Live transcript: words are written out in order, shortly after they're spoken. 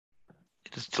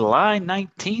It is July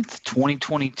 19th,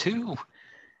 2022,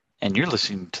 and you're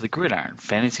listening to the Gridiron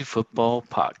Fantasy Football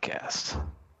Podcast.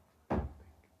 I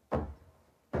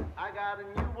got a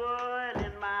new world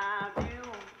in my view.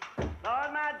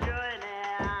 Lord, my journey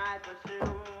I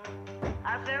pursue.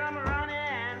 I said I'm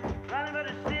running for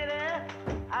the city.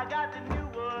 I got the new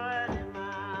world in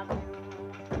my view.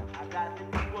 I got the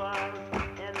new world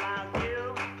in my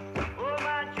view. Oh,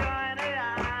 my journey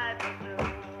I pursue.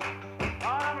 Lord,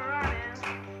 I'm running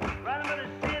for the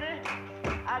city.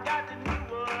 I got the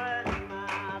new world in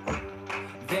my view.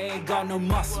 They ain't got no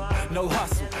muscle, no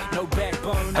hustle, no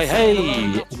backbone.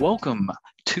 Hey, welcome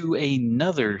to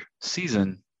another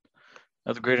season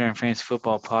of the Gridiron Fantasy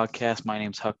Football Podcast. My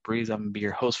name's Huck. I'm going to be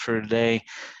your host for today.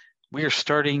 We are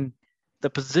starting the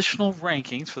positional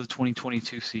rankings for the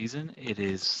 2022 season. It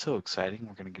is so exciting.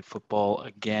 We're going to get football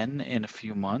again in a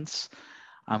few months.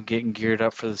 I'm getting geared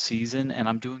up for the season, and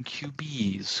I'm doing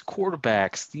QBs,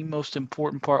 quarterbacks, the most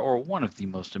important part, or one of the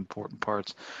most important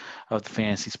parts of the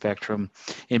fantasy spectrum.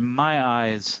 In my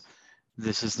eyes,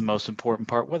 this is the most important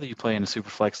part, whether you play in a super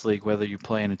flex league, whether you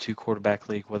play in a 2-quarterback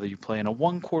league, whether you play in a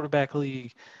 1-quarterback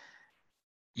league.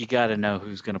 You got to know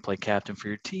who's going to play captain for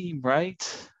your team, right?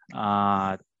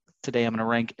 Today, I'm going to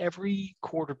rank every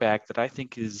quarterback that I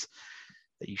think is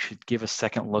that you should give a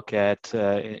second look at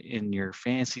in your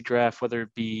fantasy draft, whether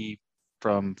it be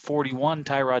from 41,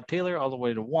 Tyrod Taylor, all the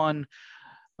way to 1.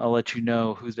 I'll let you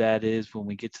know who that is when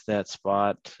we get to that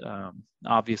spot.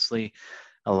 Obviously,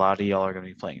 a lot of y'all are going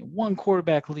to be playing in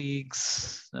 1-quarterback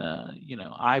leagues.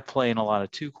 I play in a lot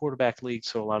of 2-quarterback leagues,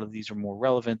 so a lot of these are more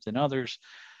relevant than others.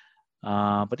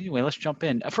 But anyway, let's jump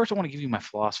in. First, I want to give you my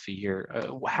philosophy here,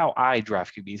 how I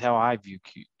draft QBs, how I view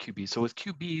QBs. So with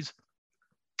QBs,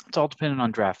 it's all dependent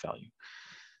on draft value.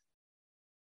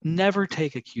 Never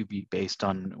take a QB based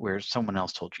on where someone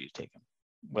else told you to take him,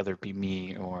 whether it be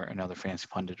me or another fantasy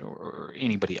pundit or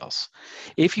anybody else.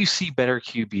 If you see better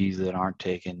QBs that aren't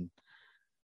taken,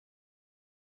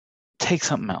 take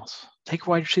something else. Take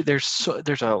wide receiver.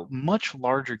 There's a much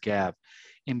larger gap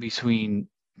in between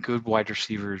good wide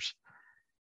receivers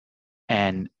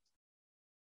and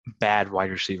bad wide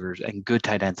receivers and good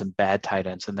tight ends and bad tight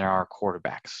ends than there are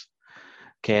quarterbacks.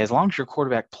 Okay, as long as your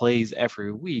quarterback plays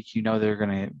every week, you know they're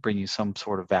going to bring you some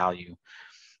sort of value.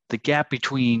 The gap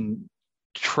between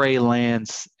Trey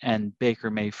Lance and Baker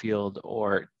Mayfield,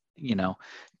 or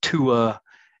Tua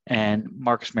and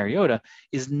Marcus Mariota,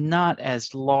 is not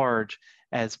as large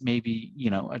as maybe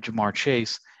a Jamar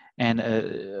Chase and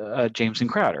a Jameson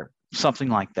Crowder, something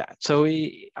like that. So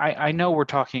I know we're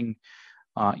talking,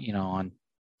 on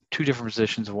two different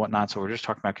positions and whatnot. So we're just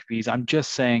talking about QBs. I'm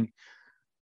just saying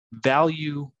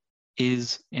value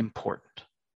is important,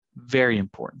 very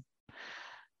important.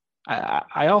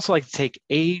 I also like to take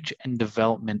age and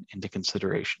development into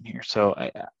consideration here. So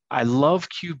I love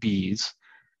QBs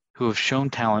who have shown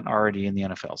talent already in the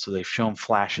NFL. So they've shown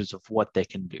flashes of what they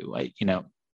can do. A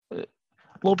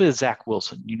little bit of Zach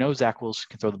Wilson. Zach Wilson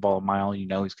can throw the ball a mile.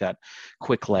 He's got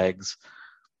quick legs.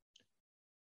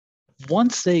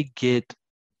 Once they get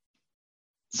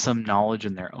some knowledge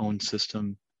in their own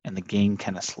system and the game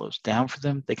kind of slows down for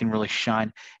them, they can really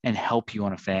shine and help you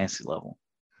on a fantasy level.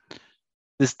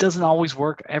 This doesn't always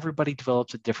work. Everybody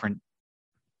develops at different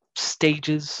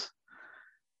stages.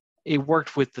 It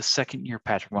worked with the second year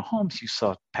Patrick Mahomes. You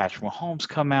saw Patrick Mahomes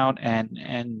come out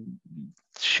and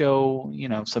show,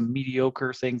 some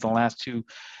mediocre things in the last 2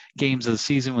 games of the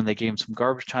season when they gave him some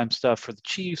garbage time stuff for the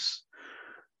Chiefs.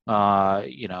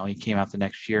 He came out the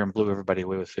next year and blew everybody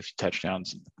away with 50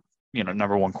 touchdowns,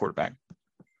 number 1 quarterback.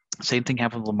 Same thing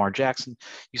happened with Lamar Jackson.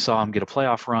 You saw him get a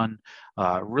playoff run,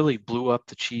 really blew up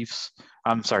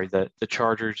the the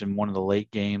Chargers in one of the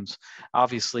late games.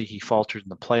 Obviously, he faltered in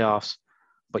the playoffs,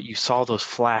 but you saw those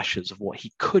flashes of what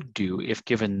he could do if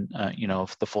given,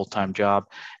 the full-time job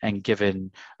and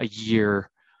given a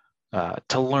year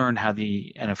to learn how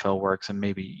the NFL works and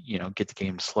maybe, get the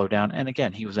game to slow down. And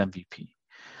again, he was MVP.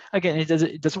 Again,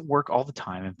 it doesn't work all the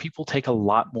time, and people take a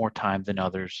lot more time than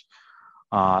others.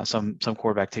 Some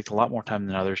quarterback takes a lot more time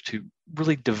than others to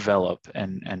really develop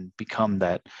and become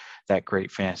that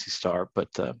great fantasy star. But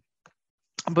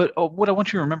what I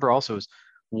want you to remember also is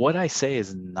what I say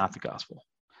is not the gospel.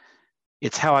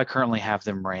 It's how I currently have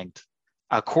them ranked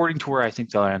according to where I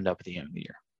think they'll end up at the end of the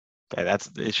year. Okay,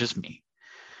 it's just me.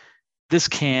 This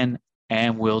can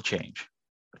and will change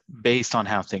based on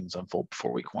how things unfold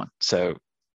before week 1. So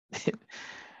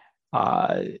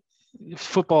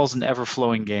football is an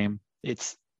ever-flowing game.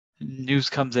 It's news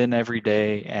comes in every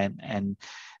day and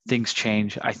things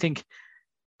change. I think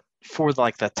for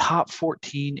like the top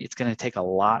 14, it's going to take a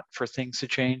lot for things to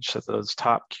change. So those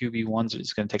top QB ones,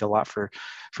 it's going to take a lot for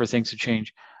things to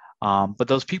change. But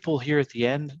those people here at the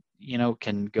end,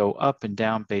 can go up and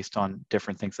down based on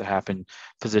different things that happen,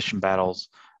 position battles,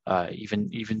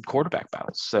 even quarterback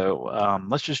battles. So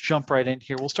let's just jump right in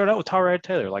here. We'll start out with Tyrod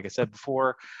Taylor. Like I said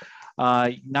before,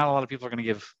 not a lot of people are going to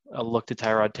give a look to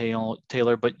Tyrod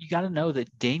Taylor, but you got to know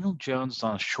that Daniel Jones is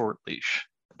on a short leash.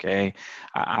 Okay.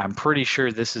 I'm pretty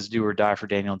sure this is do or die for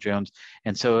Daniel Jones.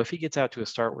 And so if he gets out to a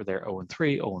start where they're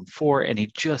 0-3, 0-4, and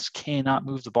he just cannot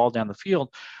move the ball down the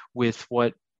field with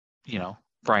what,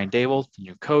 Brian Dable, the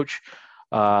new coach,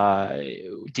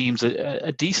 deems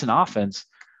a decent offense,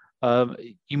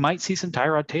 you might see some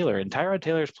Tyrod Taylor. And Tyrod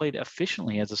Taylor has played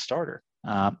efficiently as a starter.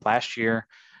 Last year,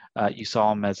 you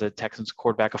saw him as a Texans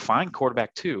quarterback, a fine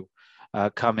quarterback too,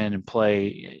 come in and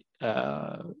play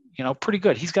pretty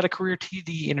good. He's got a career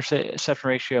TD interception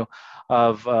ratio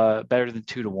of better than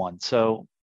 2-1. So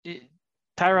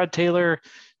Tyrod Taylor,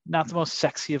 not the most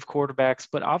sexy of quarterbacks,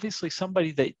 but obviously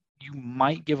somebody that you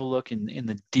might give a look in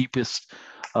the deepest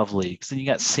of leagues. Then you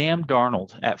got Sam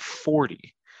Darnold at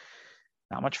 40.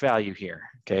 Not much value here,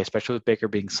 okay, especially with Baker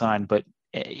being signed, but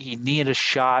he needed a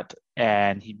shot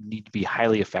and he need to be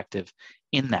highly effective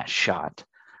in that shot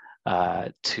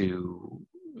to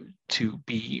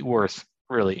be worth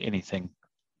really anything.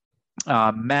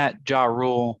 Matt Ja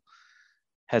Rule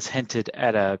has hinted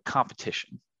at a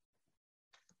competition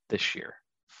this year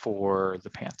for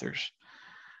the Panthers.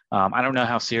 I don't know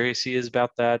how serious he is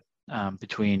about that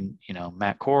between,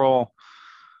 Matt Corral,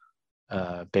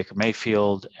 Baker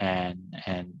Mayfield, and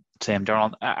Sam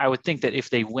Darnold. I would think that if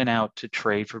they went out to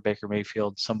trade for Baker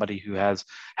Mayfield, somebody who has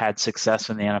had success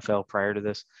in the NFL prior to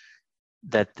this,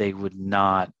 that they would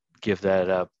not give that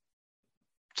up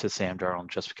to Sam Darnold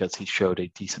just because he showed a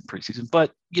decent preseason.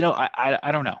 But,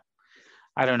 I don't know.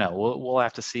 I don't know. We'll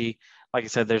have to see. Like I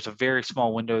said, there's a very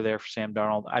small window there for Sam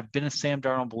Darnold. I've been a Sam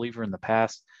Darnold believer in the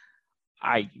past.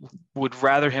 I would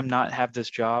rather him not have this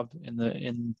job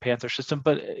in Panther system,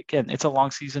 but again, it's a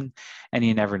long season and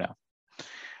you never know.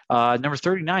 Number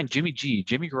 39, Jimmy G.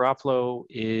 Jimmy Garoppolo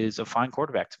is a fine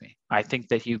quarterback to me. I think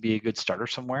that he would be a good starter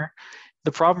somewhere.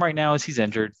 The problem right now is he's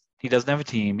injured. He doesn't have a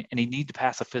team and he needs to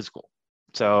pass a physical.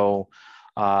 So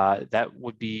that's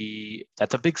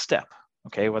a big step.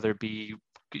 Okay. Whether it be,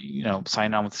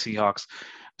 signing on with the Seahawks,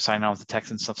 signing on with the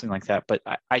Texans, something like that. But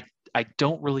I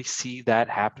don't really see that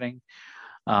happening.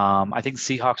 I think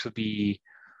Seahawks would be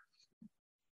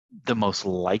the most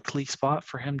likely spot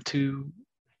for him to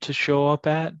show up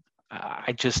at.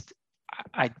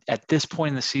 At this point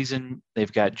in the season,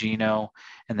 they've got Geno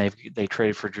and they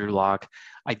traded for Drew Lock.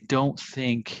 I don't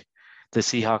think the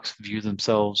Seahawks view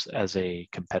themselves as a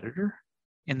competitor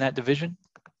in that division.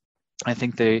 I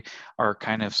think they are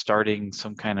kind of starting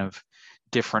some kind of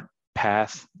different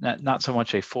path, not so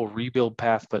much a full rebuild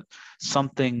path, but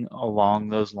something along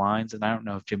those lines. And I don't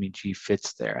know if Jimmy G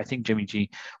fits there. I think Jimmy G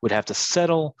would have to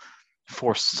settle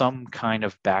for some kind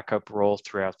of backup role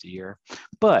throughout the year.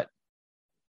 But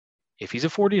if he's a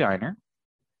 49er,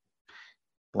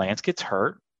 Lance gets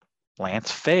hurt,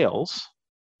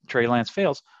 Trey Lance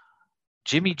fails,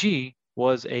 Jimmy G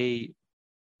was a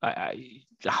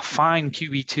fine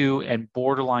QB2 and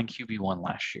borderline QB1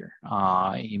 last year.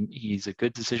 He's a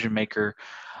good decision maker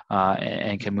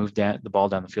and can move the ball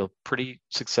down the field pretty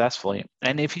successfully.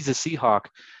 And if he's a Seahawk,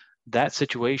 that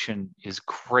situation is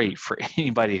great for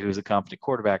anybody who's a competent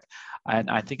quarterback. And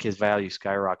I think his value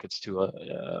skyrockets to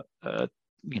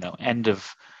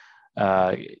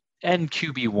end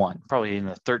QB1, probably in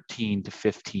the 13 to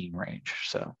 15 range.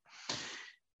 So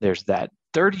there's that.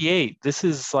 38, this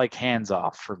is like hands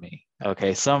off for me.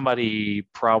 Okay, somebody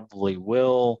probably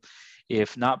will.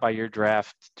 If not by your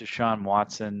draft, Deshaun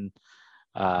Watson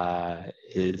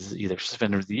is either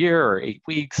suspended for the year or 8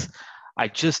 weeks. I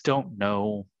just don't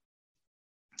know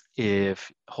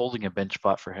if holding a bench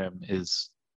spot for him is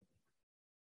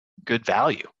good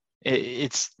value.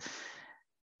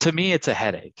 To me, it's a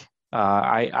headache.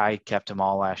 I kept him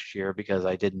all last year because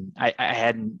I didn't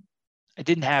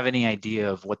have any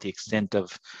idea of what the extent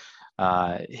of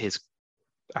his,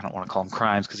 I don't want to call him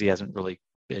crimes because he hasn't really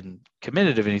been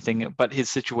committed of anything, but his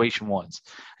situation was.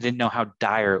 I didn't know how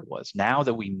dire it was. Now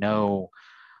that we know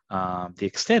the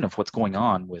extent of what's going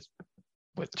on with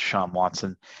Deshaun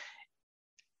Watson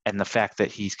and the fact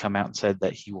that he's come out and said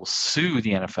that he will sue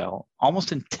the NFL,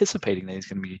 almost anticipating that he's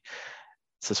going to be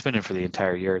suspended for the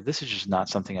entire year. This is just not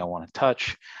something I want to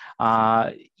touch.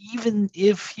 Even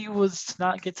if he was to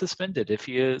not get suspended, if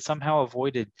he somehow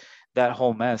avoided that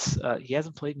whole mess, he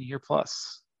hasn't played in a year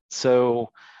plus. So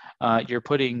you're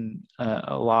putting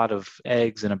a lot of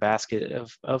eggs in a basket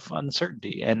of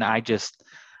uncertainty. And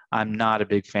I'm not a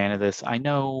big fan of this. I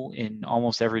know in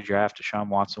almost every draft, Deshaun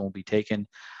Watson will be taken.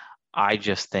 I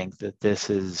just think that this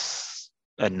is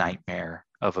a nightmare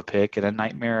of a pick and a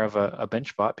nightmare of a bench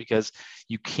spot, because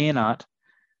you cannot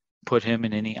put him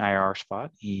in any IR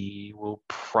spot. He will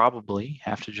probably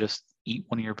have to just eat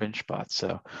one of your bench spots.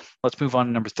 So let's move on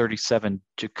to number 37,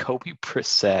 Jacoby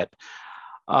Brissett.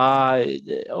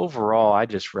 Overall, I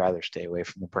just rather stay away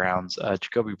from the Browns.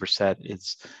 Jacoby Brissett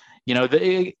is,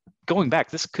 going back,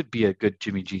 this could be a good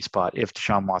Jimmy G spot if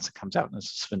Deshaun Watson comes out and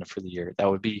is suspended for the year. That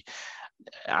would be,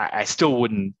 I still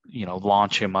wouldn't,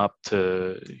 launch him up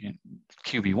to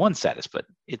QB1 status, but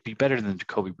it'd be better than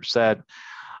Jacoby Brissett.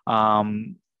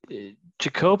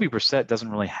 Jacoby Brissett doesn't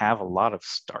really have a lot of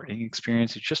starting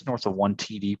experience. He's just north of 1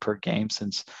 TD per game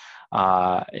since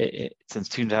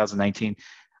 2019.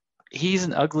 He's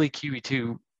an ugly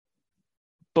QB2,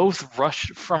 both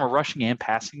from a rushing and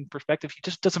passing perspective. He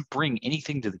just doesn't bring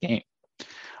anything to the game.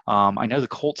 I know the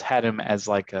Colts had him as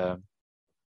like a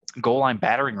goal line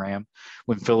battering ram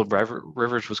when Phillip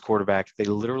Rivers was quarterback. They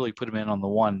literally put him in on the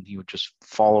one. He would just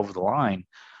fall over the line.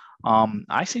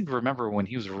 I seem to remember when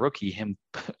he was a rookie, him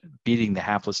beating the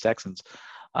hapless Texans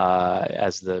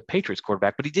as the Patriots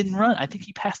quarterback, but he didn't run. I think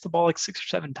he passed the ball like 6 or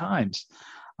 7 times.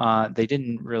 They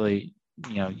didn't really,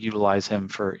 utilize him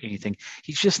for anything.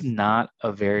 He's just not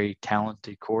a very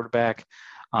talented quarterback.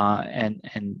 And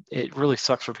it really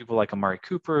sucks for people like Amari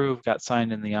Cooper, who got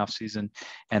signed in the offseason,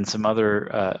 and some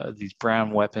other these Brown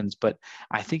weapons. But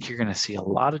I think you're going to see a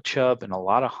lot of Chubb and a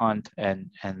lot of Hunt, and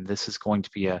this is going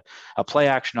to be a play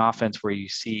action offense where you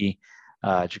see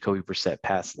Jacoby Brissett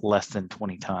pass less than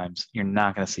 20 times. You're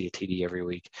not going to see a TD every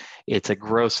week. It's a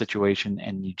gross situation,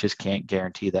 and you just can't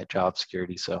guarantee that job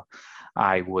security. So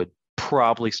I would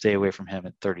probably stay away from him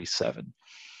at 37.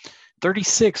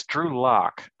 36, Drew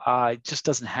Lock. Just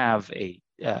doesn't have a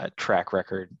good track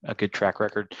record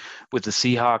with the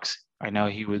Seahawks. I know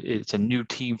it's a new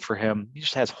team for him. He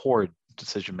just has horrid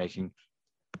decision making.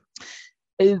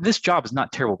 This job is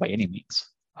not terrible by any means.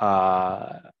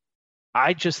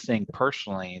 I just think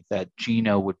personally that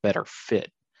Geno would better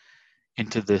fit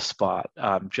into this spot,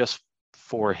 just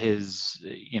for his,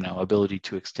 ability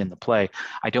to extend the play.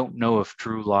 I don't know if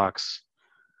Drew Lock's.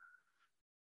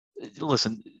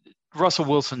 Listen, Russell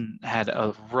Wilson had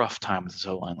a rough time with his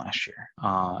O-line last year,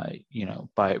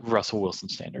 by Russell Wilson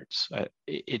standards.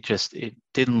 It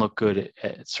didn't look good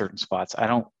at certain spots. I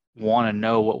don't want to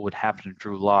know what would happen to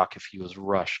Drew Lock if he was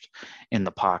rushed in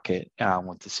the pocket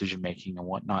with decision making and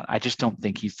whatnot. I just don't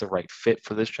think he's the right fit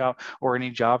for this job, or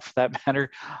any job for that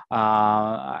matter.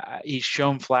 He's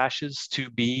shown flashes to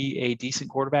be a decent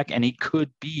quarterback, and he could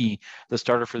be the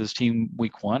starter for this team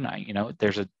week 1.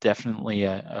 There's definitely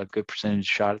a good percentage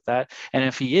shot at that. And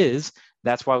if he is,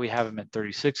 that's why we have him at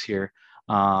 36 here.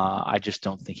 I just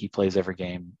don't think he plays every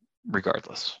game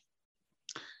regardless.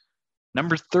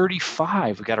 Number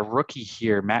 35, we got a rookie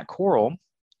here, Matt Corral,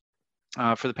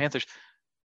 for the Panthers.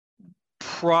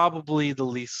 Probably the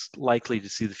least likely to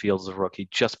see the field as a rookie,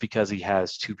 just because he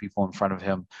has 2 people in front of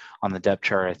him on the depth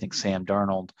chart. I think Sam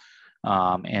Darnold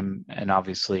and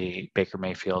obviously Baker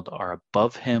Mayfield are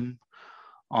above him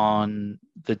on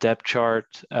the depth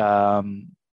chart.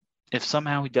 If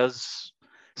somehow he does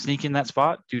sneak in that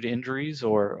spot due to injuries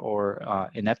or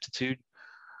ineptitude,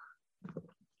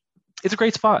 it's a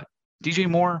great spot. DJ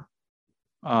Moore,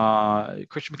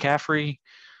 Christian McCaffrey,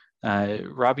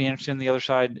 Robbie Anderson on the other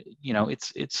side.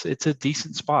 It's a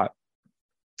decent spot.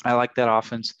 I like that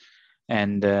offense,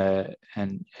 and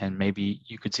maybe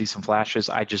you could see some flashes.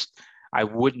 I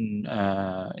wouldn't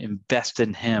invest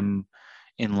in him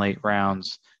in late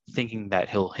rounds thinking that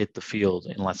he'll hit the field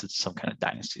unless it's some kind of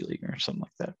dynasty league or something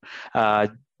like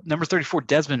that. Number 34,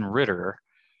 Desmond Ridder.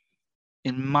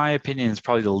 In my opinion, is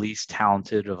probably the least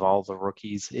talented of all the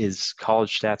rookies. His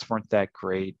college stats weren't that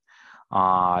great.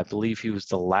 I believe he was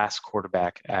the last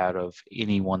quarterback out of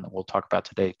anyone that we'll talk about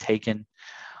today taken.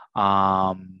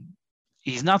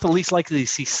 He's not the least likely to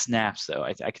see snaps, though.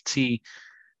 I could see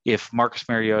if Marcus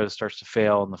Mariota starts to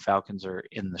fail and the Falcons are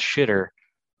in the shitter,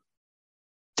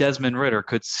 Desmond Ridder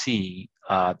could see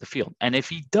the field. And if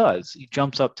he does, he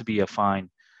jumps up to be a fine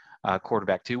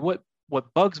quarterback too.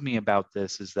 What bugs me about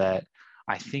this is that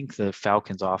I think the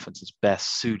Falcons offense is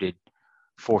best suited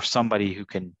for somebody who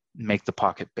can make the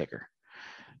pocket bigger,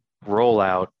 roll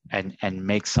out and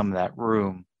make some of that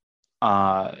room.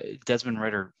 Desmond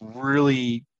Ridder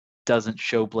really doesn't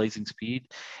show blazing speed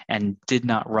and did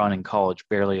not run in college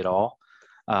barely at all.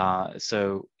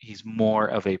 So he's more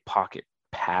of a pocket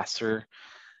passer.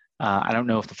 I don't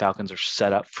know if the Falcons are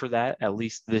set up for that, at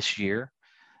least this year.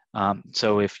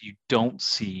 So if you don't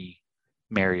see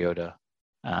Mariota,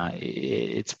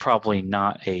 it's probably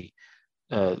not a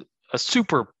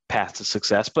super path to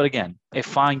success. But again, a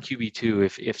fine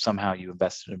QB2 if somehow you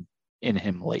invested in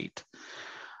him late.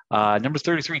 Number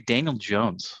 33, Daniel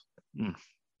Jones.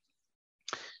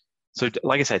 So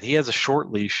like I said, he has a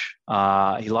short leash.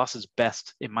 He lost his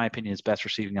best, in my opinion, his best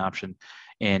receiving option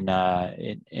in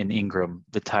Ingram,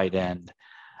 the tight end.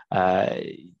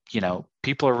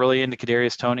 People are really into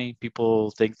Kadarius Toney.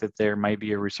 People think that there might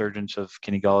be a resurgence of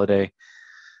Kenny Golladay.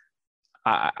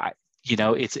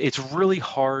 It's really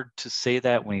hard to say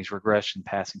that when he's regressed in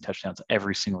passing touchdowns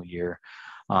every single year.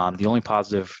 The only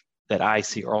positive that I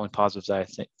see, or only positives I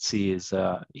see, is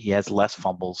he has less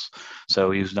fumbles.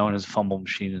 So he was known as a fumble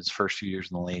machine in his first few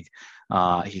years in the league.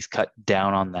 He's cut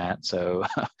down on that. So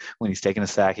when he's taking a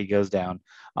sack, he goes down.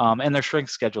 And their strength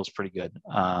schedule is pretty good.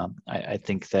 I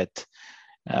think that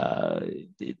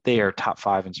they are top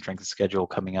 5 in strength of schedule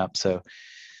coming up. So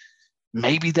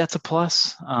maybe that's a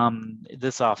plus.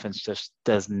 This offense just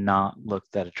does not look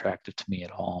that attractive to me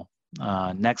at all.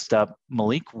 Next up,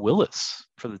 Malik Willis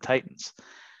for the Titans.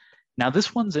 Now,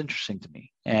 this one's interesting to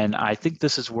me, and I think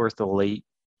this is worth a late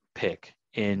pick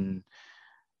in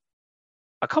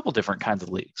a couple different kinds of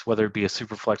leagues, whether it be a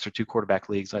super flex or 2 quarterback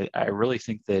leagues. I really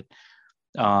think that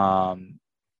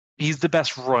he's the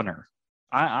best runner.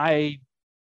 I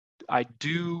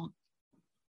do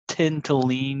tend to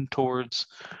lean towards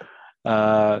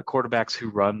quarterbacks who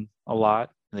run a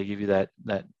lot. They give you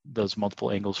those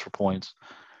multiple angles for points.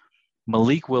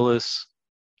 Malik Willis,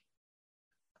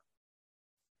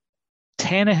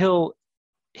 Tannehill,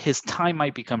 his time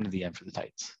might be coming to the end for the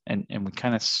Titans. And we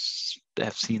kind of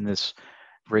have seen this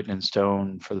written in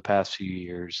stone for the past few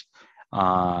years.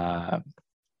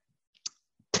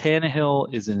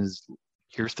 Tannehill is in his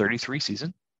year 33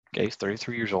 season. Okay, he's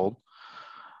 33 years old.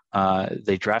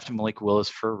 They drafted Malik Willis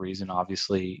for a reason.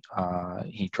 Obviously,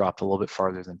 he dropped a little bit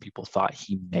farther than people thought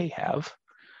he may have.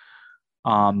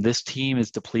 This team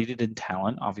is depleted in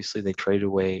talent. Obviously, they traded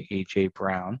away A.J.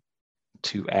 Brown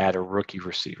to add a rookie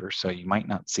receiver. So you might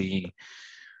not see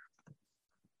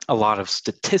a lot of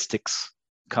statistics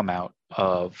come out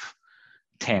of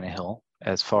Tannehill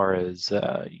as far as,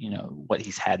 what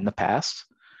he's had in the past.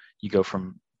 You go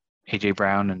from A.J.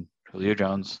 Brown and Julio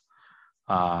Jones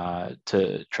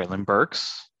to Treylon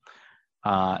Burks.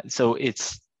 So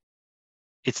it's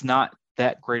not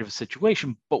that great of a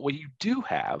situation. But what you do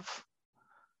have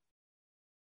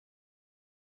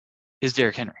is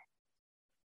Derrick Henry,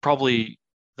 probably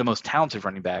the most talented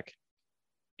running back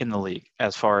in the league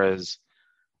as far as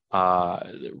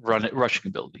rushing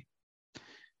ability.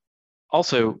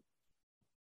 Also,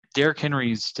 Derrick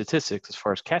Henry's statistics as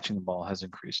far as catching the ball has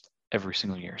increased every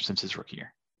single year since his rookie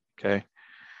year. Okay.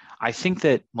 I think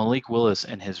that Malik Willis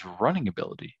and his running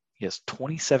ability, he has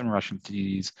 27 rushing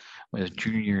TDs with his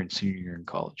junior year and senior year in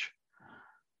college,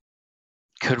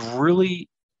 could really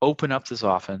open up this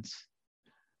offense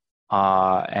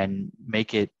and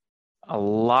make it a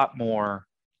lot more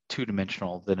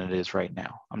two-dimensional than it is right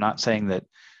now. I'm not saying that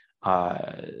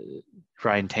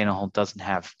Ryan Tannehill doesn't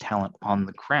have talent on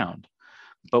the ground,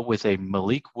 but with a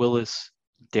Malik Willis,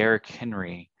 Derrick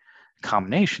Henry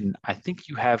combination, I think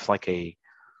you have like a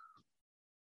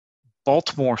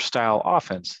Baltimore-style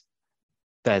offense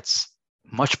that's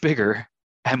much bigger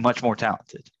and much more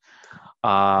talented.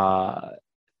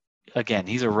 Again,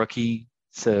 he's a rookie,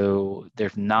 so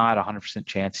there's not a 100%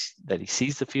 chance that he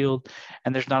sees the field,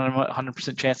 and there's not a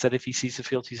 100% chance that if he sees the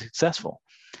field, he's successful.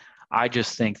 I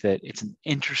just think that it's an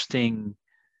interesting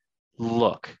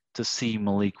look to see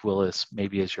Malik Willis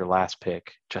maybe as your last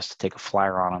pick, just to take a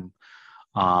flyer on him.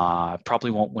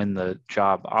 Probably won't win the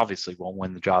job, obviously won't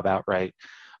win the job outright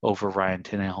over Ryan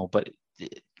Tannehill, but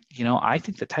I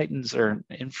think the Titans are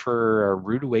in for a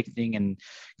rude awakening and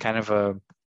kind of a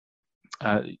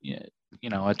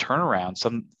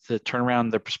turnaround, to turn around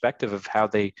their perspective of how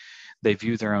they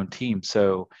view their own team.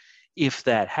 So if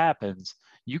that happens,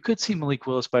 you could see Malik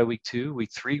Willis by week 2,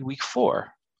 week 3, week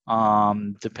 4,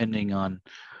 depending on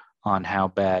how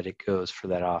bad it goes for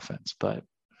that offense. But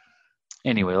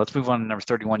anyway, let's move on to number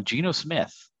 31, Geno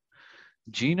Smith.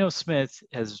 Geno Smith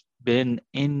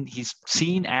he's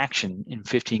seen action in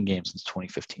 15 games since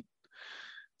 2015.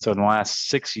 So in the last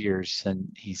 6 years, and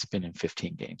he's been in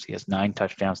 15 games. He has 9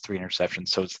 touchdowns, 3 interceptions.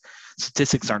 So his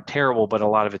statistics aren't terrible, but a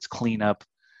lot of it's cleanup.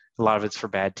 A lot of it's for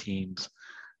bad teams.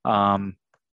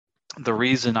 The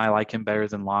reason I like him better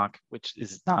than Locke, which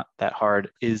is not that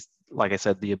hard, is, like I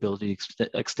said, the ability to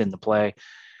extend the play.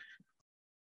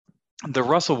 The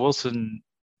Russell Wilson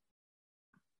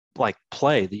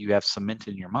play that you have cemented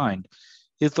in your mind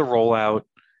is the rollout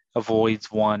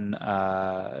avoids one,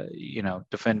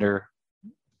 defender,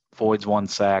 avoids one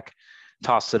sack,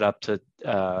 toss it up to,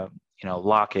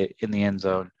 Lockett in the end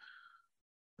zone.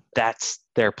 That's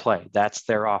their play. That's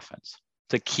their offense,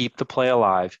 to keep the play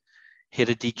alive, hit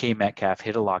a DK Metcalf,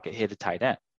 hit a Lockett, hit a tight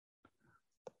end.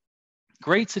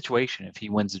 Great situation if he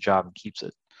wins the job and keeps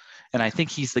it. And I think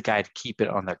he's the guy to keep it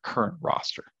on their current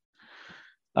roster.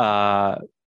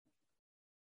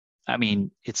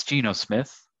 It's Geno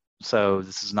Smith, so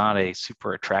this is not a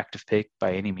super attractive pick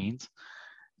by any means.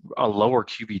 A lower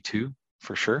QB2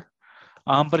 for sure,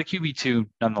 but a QB2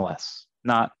 nonetheless.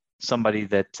 Not somebody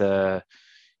that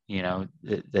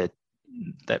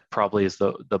that probably is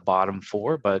the bottom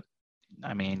four, but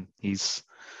he's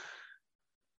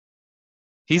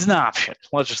an option.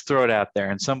 Let's just throw it out there,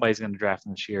 and somebody's going to draft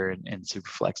him this year in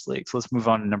Superflex leagues. Let's move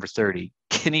on to number 30,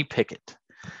 Kenny Pickett.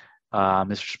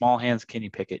 Mr. Small Hands, Kenny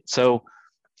Pickett. So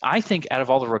I think out of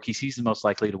all the rookies, he's the most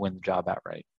likely to win the job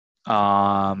outright.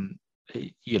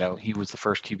 He was the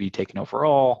first QB taken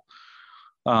overall.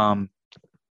 The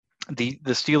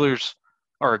Steelers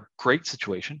are a great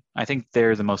situation. I think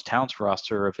they're the most talented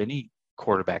roster of any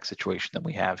quarterback situation that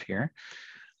we have here.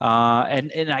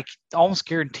 And I almost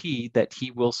guarantee that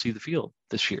he will see the field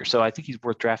this year. So I think he's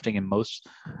worth drafting in most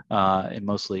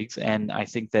leagues. And I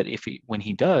think that when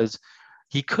he does,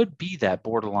 he could be that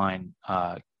borderline,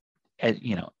 high-end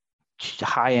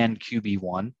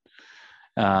QB1.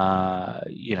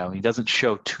 He doesn't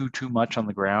show too much on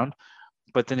the ground.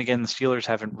 But then again, the Steelers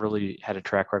haven't really had a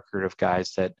track record of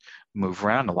guys that move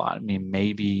around a lot.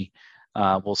 Maybe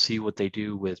we'll see what they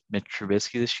do with Mitch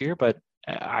Trubisky this year, but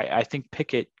I think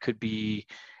Pickett could be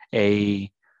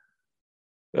a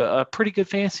pretty good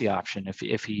fantasy option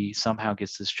if he somehow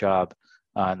gets this job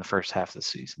in the first half of the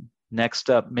season. Next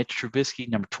up, Mitch Trubisky,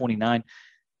 number 29,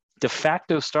 de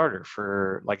facto starter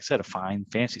for, like I said, a fine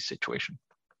fantasy situation.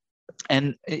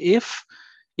 And if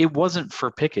it wasn't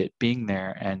for Pickett being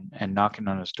there and knocking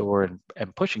on his door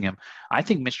and pushing him, I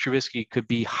think Mitch Trubisky could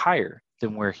be higher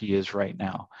than where he is right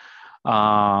now.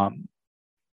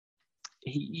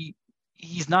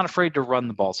 He's not afraid to run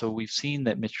the ball. So we've seen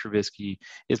that Mitch Trubisky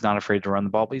is not afraid to run the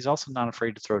ball, but he's also not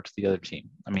afraid to throw it to the other team.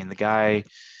 The guy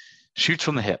shoots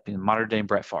from the hip, modern day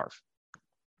Brett Favre.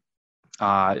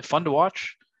 Fun to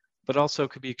watch, but also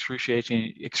could be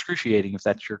excruciating if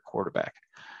that's your quarterback.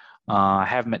 I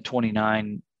have him at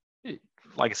 29,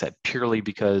 like I said, purely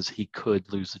because he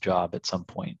could lose the job at some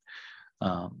point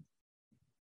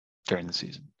during the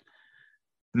season.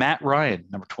 Matt Ryan,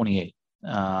 number 28.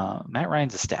 Matt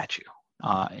Ryan's a statue.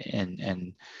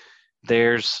 And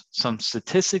there's some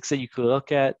statistics that you could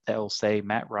look at that will say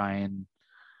Matt Ryan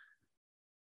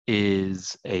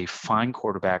is a fine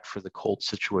quarterback for the Colts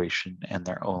situation and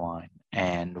their O-line,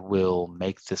 and will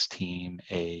make this team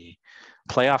a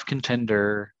playoff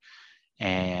contender,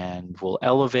 and will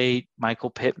elevate Michael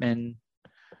Pittman,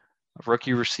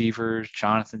 rookie receivers,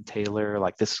 Jonathan Taylor.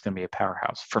 Like, this is going to be a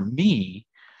powerhouse. For me,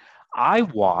 I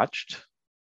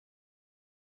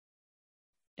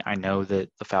know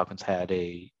that the Falcons had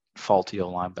a faulty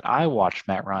O-line, but I watched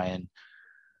Matt Ryan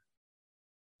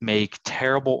make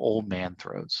terrible old man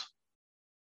throws,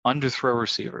 underthrow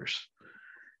receivers,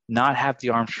 not have the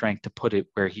arm strength to put it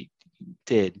where he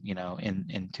did,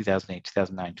 in 2008,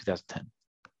 2009, 2010.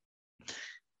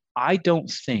 I don't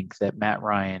think that Matt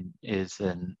Ryan is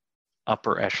an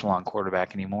upper echelon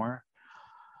quarterback anymore.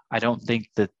 I don't think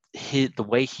that the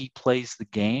way he plays the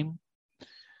game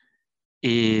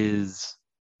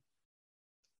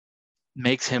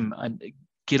makes him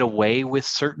get away with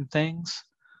certain things.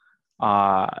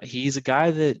 He's a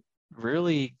guy that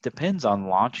really depends on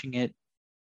launching it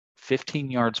 15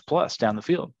 yards plus down the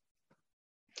field.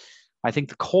 I think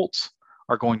the Colts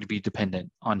are going to be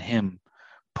dependent on him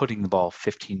putting the ball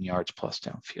 15 yards plus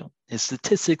downfield. His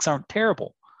statistics aren't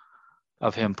terrible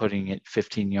of him putting it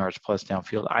 15 yards plus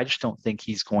downfield. I just don't think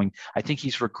I think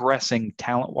he's regressing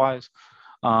talent-wise.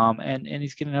 And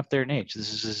he's getting up there in age.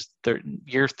 This is his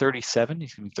year 37.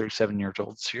 He's going to be 37 years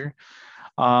old this year.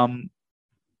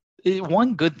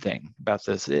 One good thing about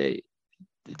this,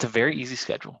 it's a very easy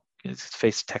schedule. He's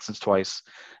faced Texans twice,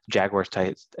 Jaguars,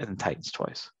 and Titans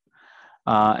twice.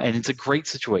 And it's a great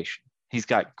situation. He's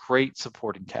got great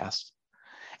supporting cast.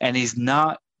 And he's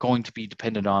not going to be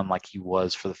depended on like he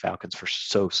was for the Falcons for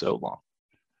so long.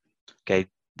 Okay,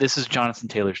 this is Jonathan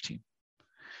Taylor's team.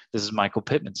 This is Michael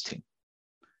Pittman's team.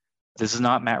 This is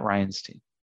not Matt Ryan's team.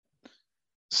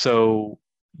 So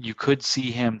you could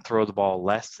see him throw the ball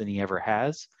less than he ever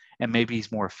has, and maybe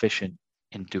he's more efficient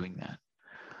in doing that.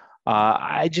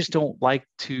 I just don't like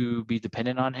to be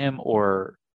dependent on him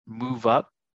or move up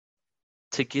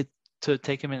to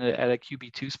take him at a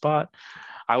QB2 spot.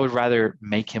 I would rather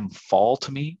make him fall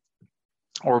to me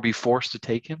or be forced to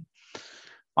take him.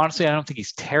 Honestly, I don't think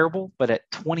he's terrible, but at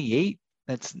 28,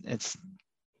 it's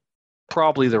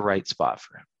probably the right spot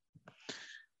for him.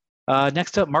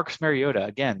 Next up, Marcus Mariota.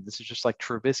 Again, this is just like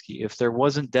Trubisky. If there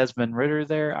wasn't Desmond Ridder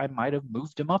there, I might have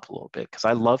moved him up a little bit because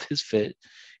I love his fit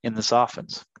in this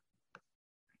offense.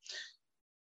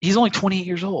 He's only 28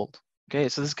 years old. Okay,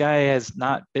 so this guy has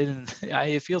not been,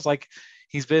 it feels like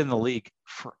he's been in the league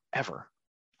forever.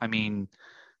 I mean,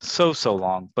 so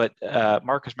long. But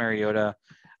Marcus Mariota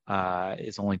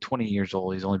is only 20 years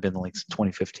old. He's only been in the league since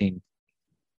 2015.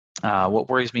 What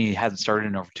worries me, he hasn't started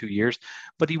in over 2 years,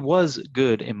 but he was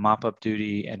good in mop-up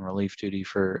duty and relief duty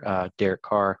for Derek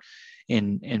Carr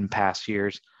in past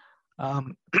years. I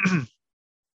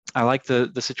like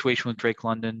the situation with Drake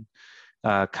London,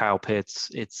 Kyle Pitts.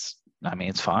 It's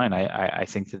fine. I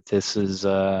think that this is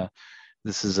a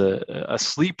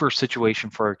sleeper situation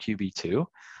for our QB2.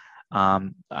 I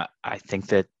think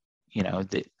that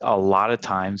a lot of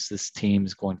times this team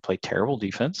is going to play terrible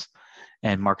defense,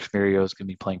 and Marcus Mariota is going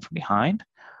to be playing from behind.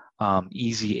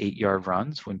 Easy 8-yard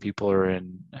runs when people are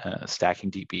in stacking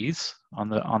DBs on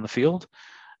the field.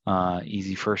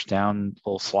 Easy first down,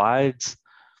 little slides,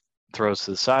 throws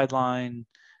to the sideline.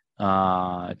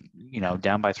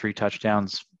 Down by 3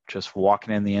 touchdowns, just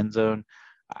walking in the end zone.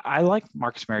 I like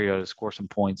Marcus Mariota to score some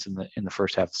points in the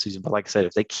first half of the season, but like I said,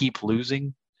 if they keep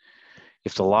losing,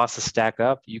 if the losses stack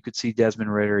up, you could see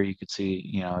Desmond Ridder, you could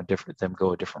see them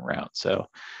go a different route. So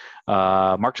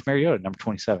Marcus Mariota, number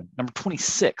 27. Number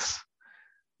 26,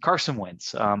 Carson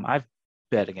Wentz. I've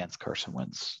bet against Carson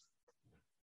Wentz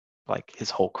like his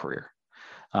whole career,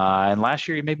 and last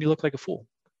year he made me look like a fool.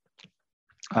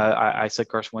 I said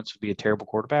Carson Wentz would be a terrible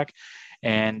quarterback,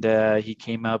 and he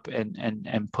came up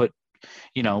and put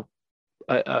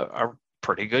a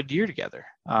pretty good year together.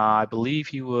 I believe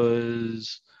he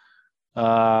was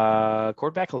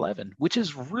quarterback 11, which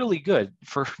is really good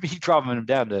for me dropping him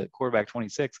down to quarterback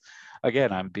 26.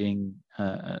 Again, I'm being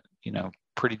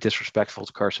pretty disrespectful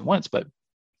to Carson Wentz, but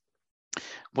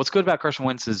what's good about Carson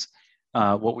Wentz is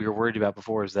what we were worried about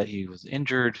before is that he was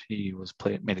injured. He was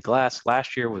made of glass.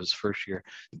 Last year was his first year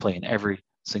playing every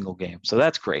single game, so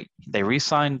that's great. They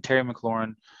re-signed Terry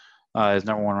McLaurin as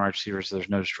number 1 wide receiver, so there's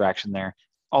no distraction there.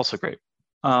 Also great.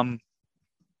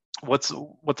 What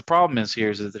the problem is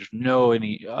here is that there's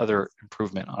any other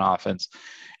improvement on offense,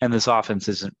 and this offense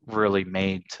isn't really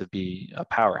made to be a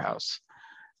powerhouse.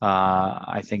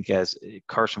 I think as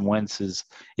Carson Wentz is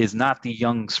not the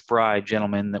young spry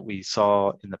gentleman that we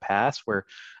saw in the past, where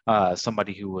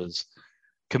somebody who was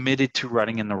committed to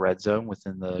running in the red zone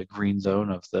within the green zone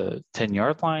of the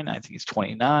 10-yard line. I think he's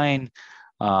 29.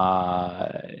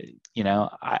 I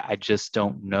just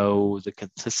don't know the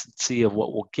consistency of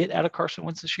what we'll get out of Carson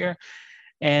Wentz this year.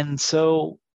 And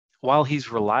so while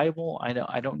he's reliable,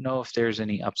 I don't know if there's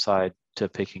any upside to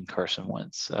picking Carson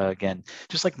Wentz. Again,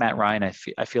 just like Matt Ryan,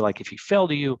 I feel like if he fell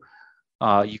to you,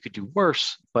 you could do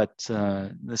worse, but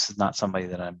this is not somebody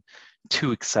that I'm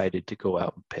too excited to go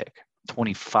out and pick.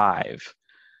 25,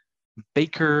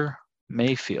 Baker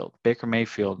Mayfield.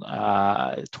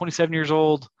 27 years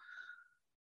old.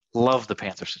 Love the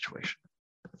Panther situation.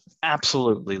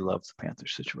 Absolutely love the Panther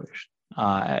situation.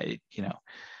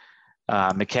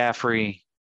 McCaffrey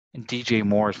and DJ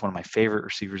Moore is one of my favorite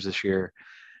receivers this year.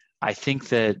 I think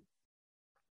that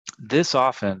this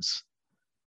offense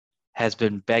has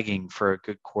been begging for a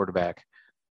good quarterback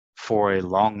for a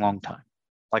long, long time.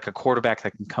 Like a quarterback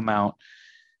that can come out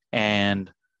and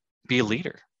be a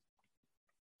leader.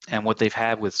 And what they've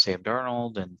had with Sam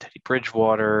Darnold and Teddy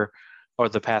Bridgewater over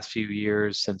the past few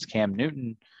years since Cam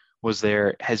Newton was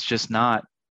there has just not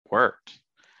worked.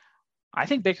 I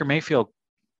think Baker Mayfield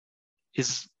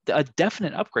is a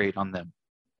definite upgrade on them.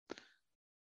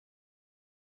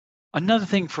 Another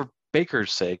thing for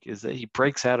Baker's sake is that he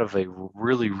breaks out of a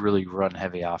really, really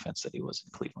run-heavy offense that he was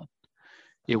in Cleveland.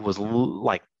 It was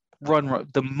like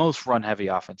the most run-heavy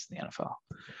offense in the NFL.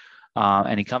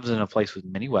 And he comes into a place with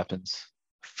many weapons.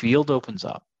 Field opens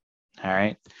up. All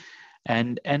right.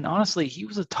 And honestly, he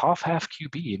was a top half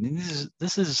QB. I mean,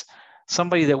 this is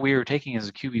somebody that we were taking as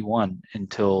a QB1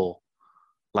 until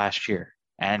last year,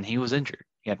 and he was injured.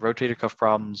 He had rotator cuff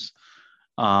problems.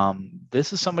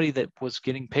 This is somebody that was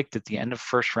getting picked at the end of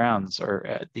first rounds or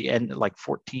at the end, like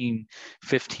 14,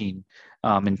 15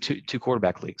 in two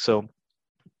quarterback leagues. So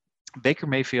Baker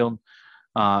Mayfield,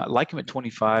 like him at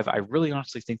 25, I really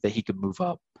honestly think that he could move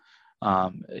up,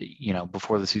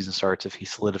 before the season starts if he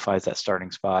solidifies that starting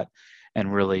spot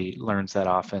and really learns that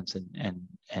offense and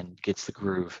gets the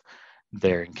groove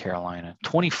there in Carolina.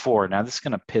 24. Now, this is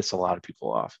going to piss a lot of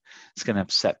people off. It's going to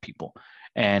upset people.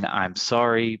 And I'm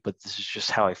sorry, but this is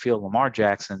just how I feel. Lamar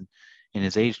Jackson, in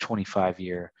his age 25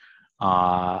 year,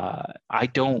 I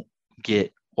don't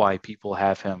get why people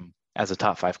have him as a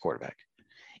top 5 quarterback,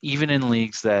 even in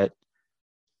leagues that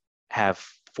have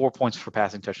 4 points for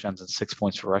passing touchdowns and 6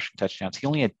 points for rushing touchdowns. He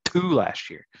only had 2 last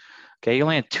year. Okay, he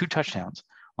only had 2 touchdowns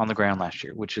on the ground last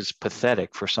year, which is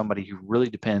pathetic for somebody who really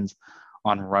depends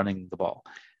on running the ball.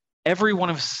 Every one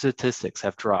of his statistics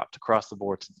have dropped across the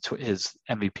board since his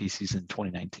MVP season in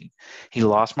 2019. He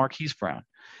lost Marquise Brown.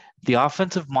 The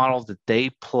offensive model that they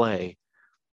play,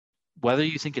 whether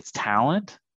you think it's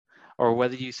talent or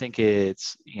whether you think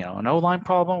it's, an O-line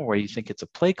problem, or whether you think it's a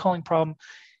play calling problem,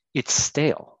 it's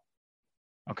stale.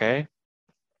 Okay.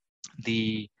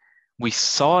 We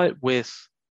saw it with,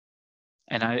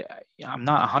 and I'm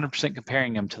not 100%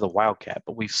 comparing him to the Wildcat,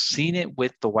 but we've seen it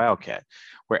with the Wildcat,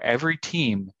 where every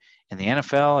team in the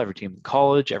NFL, every team in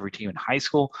college, every team in high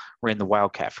school ran the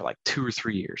Wildcat for like 2 or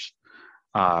 3 years.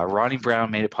 Ronnie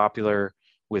Brown made it popular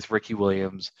with Ricky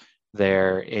Williams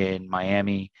there in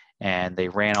Miami, and they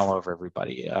ran all over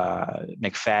everybody.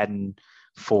 McFadden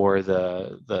for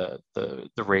the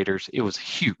Raiders, it was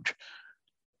huge.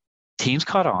 Teams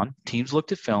caught on. Teams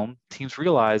looked at film. Teams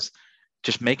realized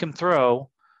just make him throw,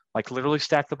 like literally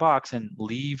stack the box and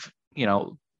leave,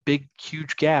 big,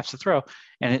 huge gaps to throw,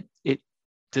 and it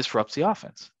disrupts the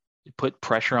offense. It put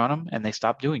pressure on them, and they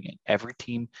stopped doing it. Every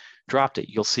team dropped it.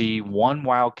 You'll see one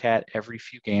Wildcat every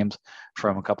few games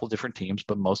from a couple of different teams,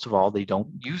 but most of all, they don't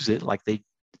use it like they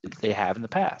have in the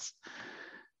past.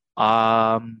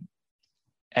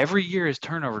 Every year his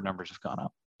turnover numbers have gone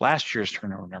up. Last year's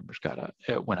turnover numbers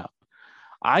went up.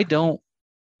 I don't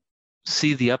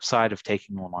see the upside of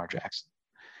taking Lamar Jackson.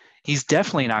 He's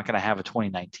definitely not going to have a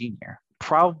 2019 year,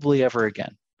 probably ever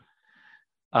again.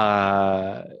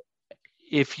 We're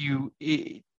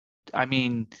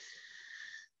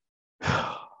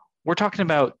talking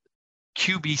about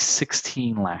QB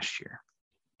 16 last year.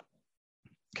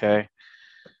 Okay.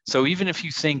 So even if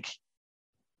you think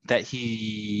that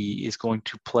he is going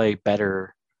to play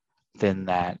better than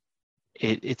that,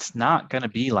 it's not going to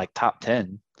be like top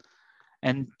 10.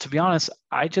 And to be honest,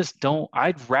 I'd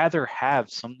rather have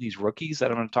some of these rookies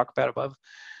that I'm going to talk about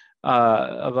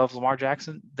above Lamar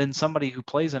Jackson than somebody who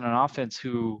plays in an offense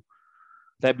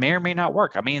that may or may not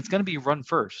work. I mean, it's going to be run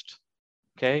first.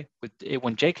 Okay.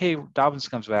 When J.K. Dobbins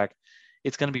comes back,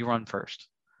 it's going to be run first.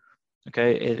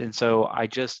 Okay. And so I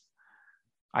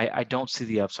don't see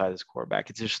the upside as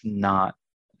quarterback. It's just not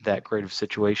that great of a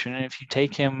situation. And if you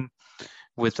take him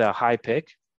with a high pick,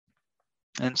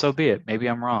 and so be it. Maybe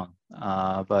I'm wrong,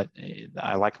 but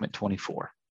I like him at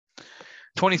 24.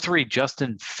 23,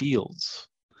 Justin Fields.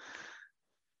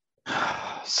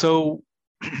 So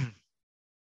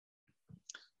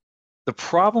the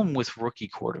problem with rookie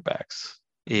quarterbacks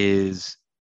is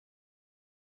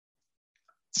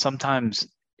sometimes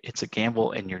it's a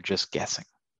gamble and you're just guessing.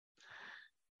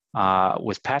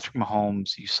 With Patrick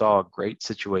Mahomes, you saw a great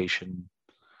situation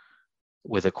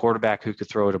with a quarterback who could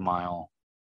throw it a mile,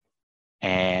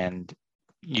 and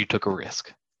you took a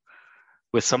risk.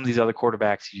 With some of these other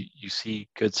quarterbacks, you see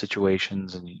good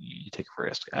situations and you take a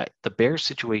risk. The Bears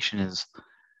situation is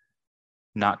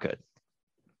not good.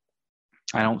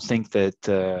 I don't think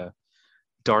that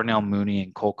Darnell Mooney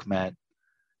and Cole Kmet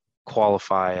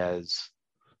qualify as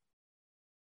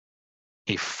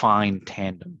a fine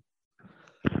tandem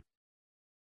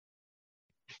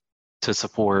to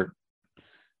support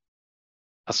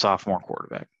a sophomore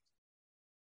quarterback.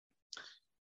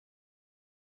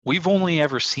 We've only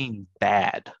ever seen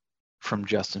bad from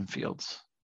Justin Fields.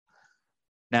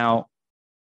 Now,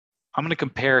 I'm going to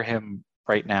compare him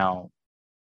right now,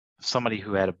 somebody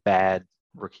who had a bad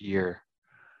rookie year,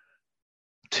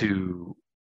 to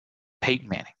Peyton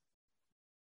Manning,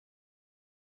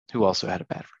 who also had a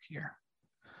bad rookie year.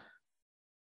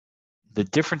 The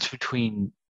difference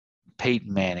between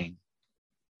Peyton Manning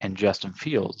and Justin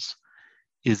Fields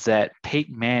is that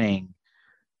Peyton Manning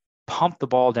pumped the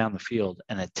ball down the field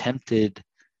and attempted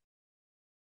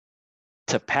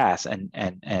to pass and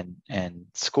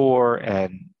score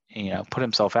and put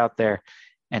himself out there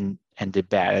and did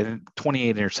bad.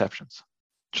 28 interceptions,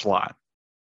 which is a lot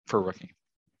for a rookie.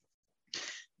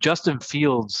 Justin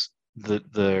Fields,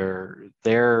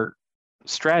 their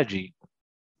strategy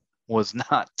was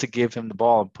not to give him the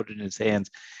ball and put it in his hands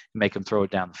and make him throw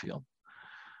it down the field.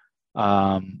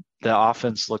 The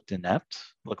offense looked inept,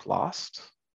 looked lost.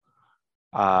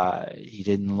 He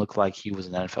didn't look like he was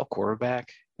an NFL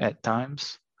quarterback at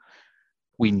times.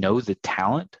 We know the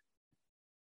talent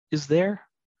is there,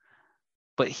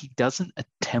 but he doesn't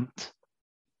attempt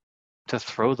to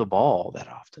throw the ball that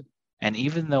often. And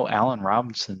even though Allen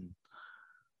Robinson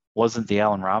wasn't the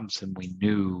Allen Robinson we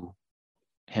knew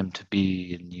him to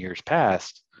be in years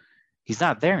past. He's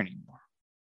not there anymore.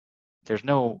 There's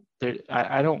no there.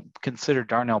 I don't consider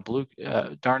Darnell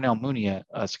Mooney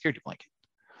a security blanket.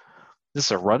 This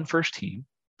is a run first team,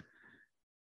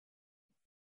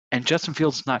 and Justin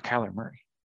Fields is not Kyler Murray.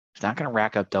 He's not going to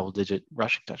rack up double digit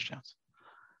rushing touchdowns.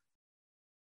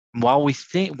 While we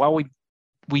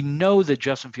know that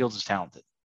Justin Fields is talented,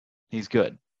 he's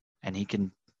good, and he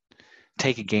can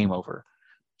take a game over.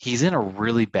 He's in a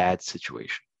really bad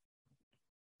situation.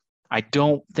 I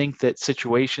don't think that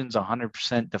situations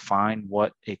 100% define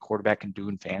what a quarterback can do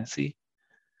in fantasy.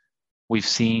 We've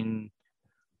seen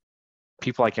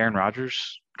people like Aaron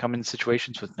Rodgers come in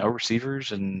situations with no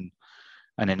receivers and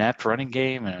an inept running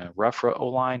game and a rough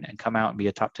O-line and come out and be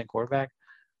a top 10 quarterback.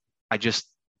 I just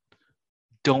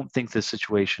don't think this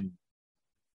situation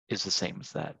is the same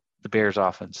as that. The Bears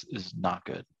offense is not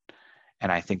good.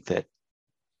 And I think that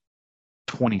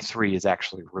 23 is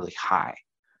actually really high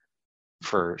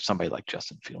for somebody like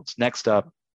Justin Fields. Next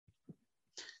up,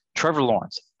 Trevor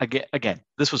Lawrence. Again,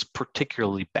 this was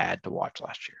particularly bad to watch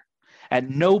last year. At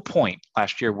no point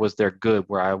last year was there good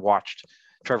where I watched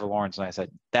Trevor Lawrence and I said,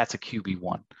 that's a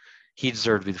QB1. He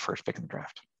deserved to be the first pick in the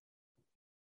draft.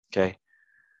 Okay.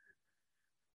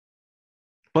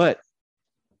 But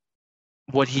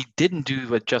what he didn't do,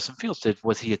 what Justin Fields did,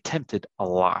 was he attempted a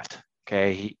lot.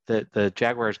 Okay. The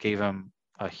Jaguars gave him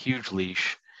a huge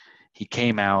leash. He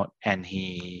came out and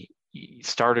he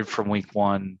started from week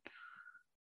one,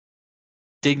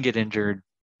 didn't get injured,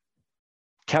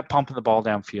 kept pumping the ball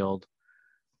downfield,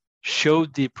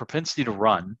 showed the propensity to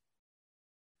run.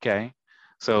 Okay.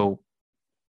 So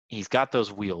he's got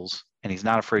those wheels and he's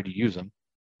not afraid to use them.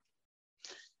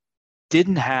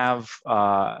 Didn't have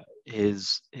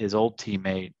his old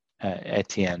teammate,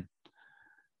 Etienne,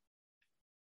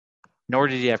 nor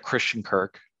did he have Christian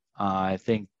Kirk. I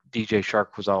think DJ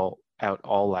Shark was out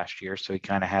all last year, so he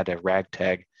kind of had a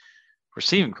ragtag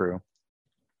receiving crew.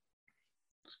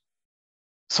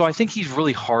 So I think he's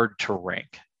really hard to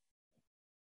rank.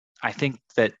 I think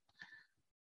that,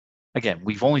 again,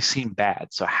 we've only seen bad.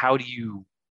 So how do you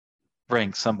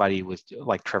rank somebody with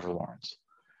like Trevor Lawrence?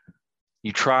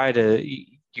 You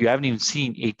haven't even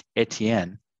seen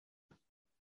Etienne.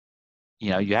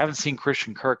 You haven't seen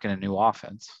Christian Kirk in a new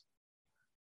offense.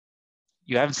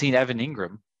 You haven't seen Evan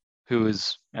Ingram, who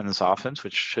is in this offense,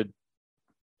 which should,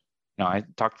 I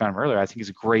talked about him earlier. I think he's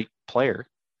a great player.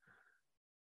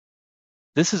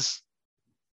 This is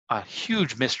a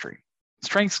huge mystery.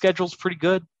 Strength schedule is pretty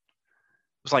good.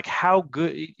 It's like, how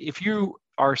good, if you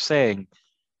are saying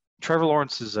Trevor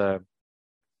Lawrence is a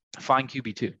fine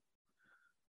QB2,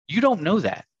 you don't know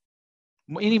that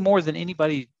any more than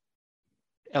anybody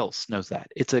else knows that.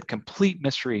 It's a complete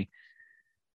mystery.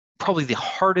 Probably the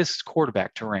hardest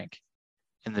quarterback to rank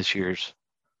in this year's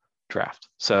draft.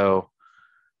 So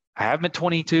I have him at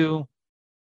 22.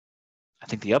 I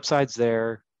think the upside's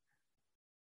there,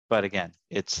 but again,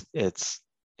 it's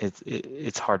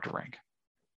hard to rank.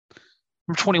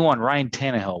 Number 21, Ryan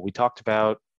Tannehill. We talked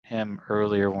about him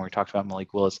earlier when we talked about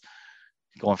Malik Willis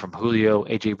going from Julio,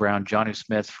 A.J. Brown, Jonnu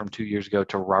Smith from 2 years ago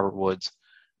to Robert Woods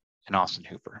and Austin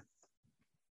Hooper.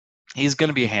 He's going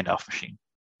to be a handoff machine.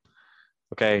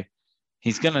 Okay.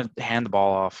 He's going to hand the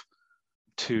ball off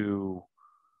to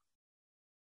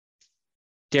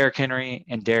Derrick Henry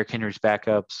and Derrick Henry's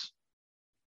backups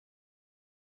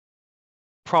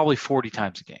probably 40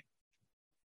 times a game.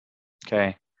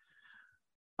 Okay.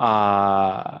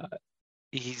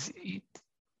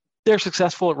 They're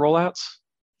successful at rollouts.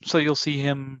 So you'll see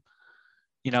him,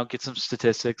 get some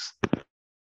statistics.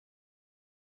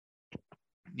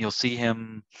 You'll see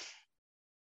him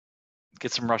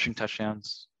get some rushing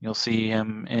touchdowns. You'll see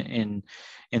him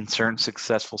in certain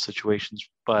successful situations,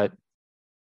 but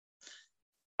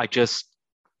I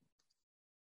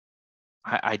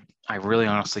really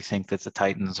honestly think that the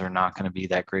Titans are not going to be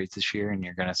that great this year, and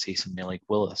you're going to see some Malik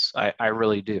Willis. I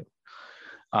really do.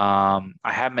 I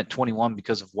have him at 21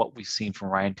 because of what we've seen from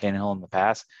Ryan Tannehill in the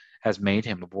past has made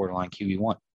him a borderline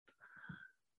QB1.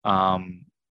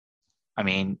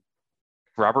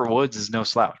 Robert Woods is no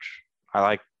slouch. I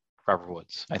like Robert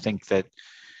Woods. I think that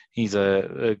he's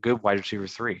a good wide receiver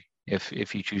 3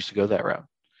 if you choose to go that route.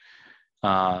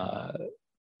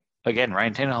 Again,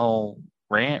 Ryan Tannehill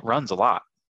runs a lot.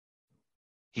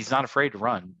 He's not afraid to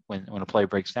run when a play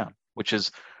breaks down, which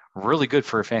is really good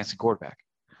for a fantasy quarterback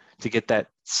to get that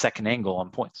second angle on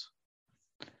points.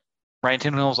 Ryan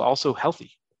Tannehill is also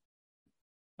healthy.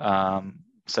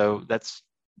 So that's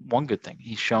one good thing.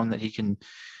 He's shown that he can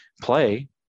play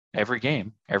every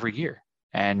game, every year.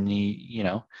 And he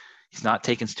He's not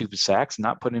taking stupid sacks,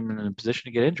 not putting him in a position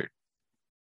to get injured.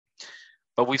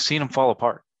 But we've seen him fall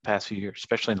apart the past few years,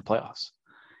 especially in the playoffs.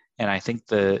 And I think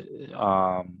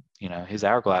his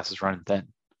hourglass is running thin.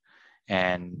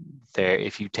 And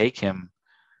if you take him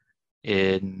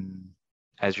in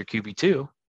as your QB2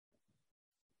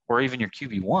 or even your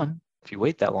QB1, if you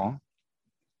wait that long,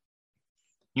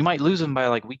 you might lose him by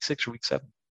like week 6 or week 7.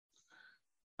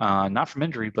 Not from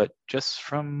injury, but just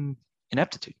from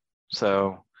ineptitude.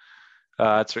 So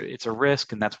it's a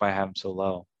risk, and that's why I have him so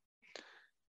low.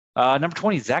 Number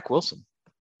 20, Zach Wilson.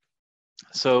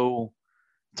 So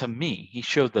to me, he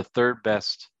showed the third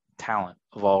best talent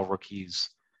of all rookies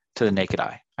to the naked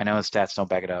eye. I know his stats don't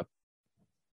back it up.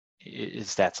 His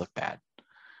stats look bad,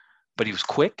 but he was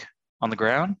quick on the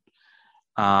ground.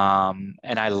 And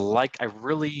I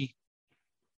really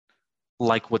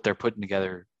like what they're putting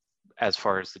together as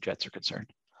far as the Jets are concerned.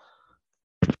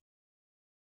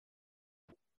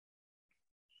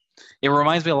 It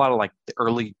reminds me a lot of like the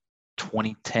early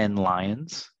 2010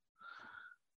 Lions,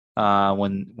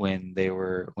 when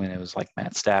it was like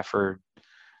Matt Stafford,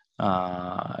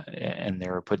 and they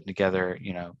were putting together,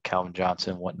 Calvin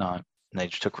Johnson and whatnot, and they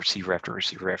just took receiver after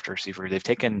receiver after receiver. They've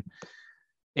taken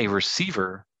a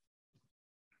receiver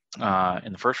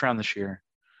in the first round this year,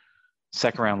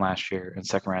 second round last year, and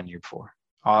second round the year before.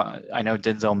 I know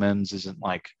Denzel Mims isn't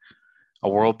like a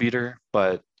world beater,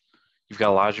 but you've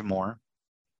got Elijah Moore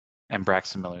and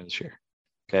Braxton Miller this year.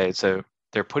 Okay, so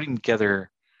they're putting together.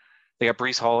 They got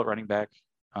Breece Hall at running back.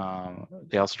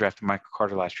 They also drafted Michael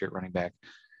Carter last year at running back.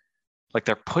 Like,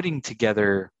 they're putting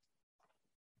together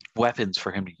weapons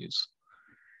for him to use.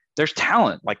 There's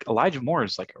talent. Like, Elijah Moore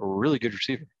is like a really good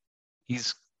receiver.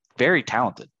 He's very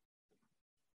talented.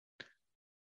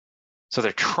 So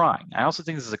they're trying. I also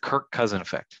think this is a Kirk Cousin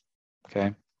effect.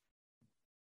 Okay.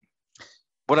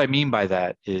 What I mean by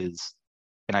that is,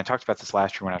 and I talked about this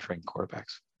last year when I was ranking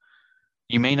quarterbacks,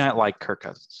 you may not like Kirk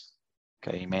Cousins.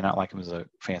 Okay. You may not like him as a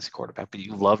fancy quarterback, but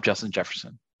you love Justin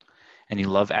Jefferson and you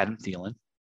love Adam Thielen.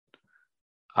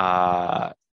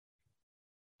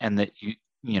 And that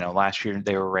last year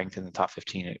they were ranked in the top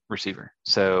 15 at receiver.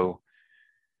 So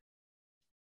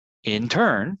in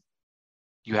turn,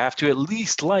 you have to at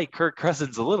least like Kirk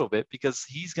Cousins a little bit, because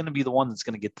he's going to be the one that's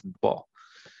going to get them the ball.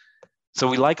 So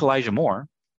we like Elijah Moore,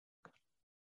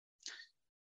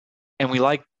 and we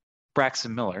like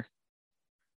Braxton Miller,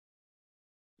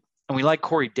 and we like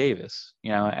Corey Davis,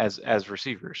 as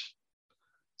receivers.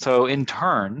 So in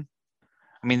turn,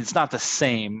 I mean, it's not the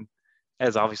same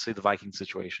as obviously the Viking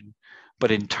situation, but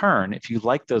in turn, if you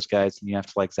like those guys, then you have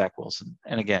to like Zach Wilson.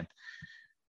 And again,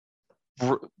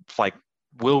 like,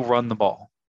 will run the ball.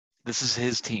 This is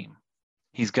his team.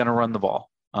 He's going to run the ball.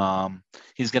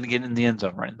 He's going to get in the end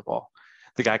zone running the ball.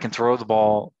 The guy can throw the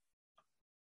ball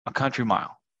a country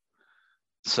mile.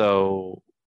 So,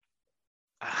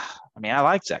 I mean, I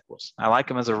like Zach Wilson. I like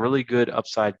him as a really good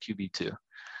upside QB2.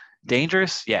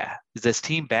 Dangerous? Yeah. Is this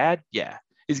team bad? Yeah.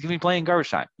 Is he going to be playing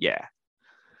garbage time? Yeah.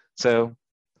 So,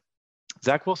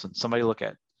 Zach Wilson, somebody to look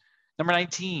at. Number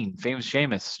 19, famous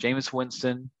Jameis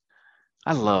Winston.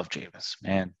 I love Jameis,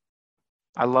 man.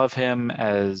 I love him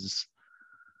as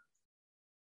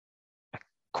a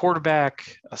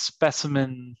quarterback, a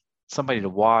specimen, somebody to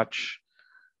watch.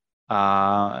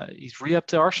 He's re-up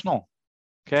to Arsenal.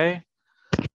 Okay.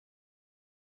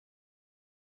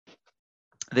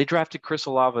 They drafted Chris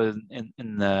Olave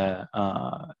in the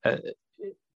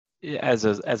as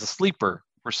a sleeper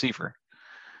receiver.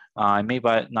 I may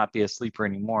not be a sleeper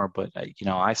anymore, but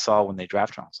I saw when they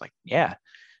drafted him, I was like, yeah,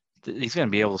 he's going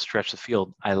to be able to stretch the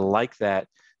field. I like that,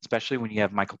 especially when you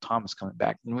have Michael Thomas coming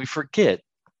back. And we forget,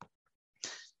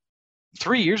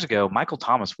 3 years ago, Michael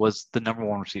Thomas was the number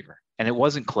one receiver, and it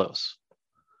wasn't close.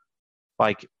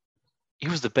 Like, he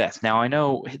was the best. Now, I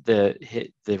know the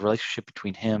relationship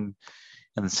between him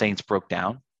and the Saints broke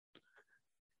down,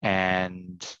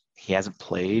 and he hasn't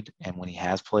played. And when he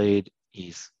has played,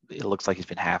 it looks like he's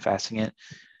been half-assing it.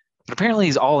 But apparently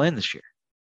he's all in this year.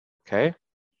 Okay?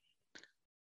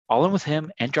 All in with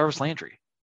him and Jarvis Landry,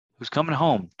 who's coming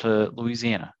home to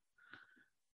Louisiana.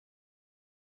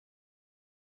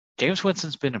 Jameis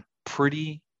Winston's been a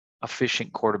pretty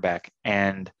efficient quarterback,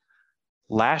 and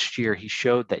last year he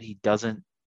showed that he doesn't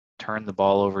turn the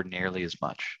ball over nearly as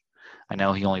much. I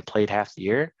know he only played half the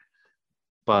year,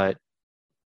 but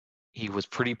he was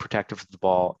pretty protective of the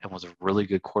ball and was a really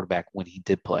good quarterback when he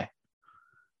did play.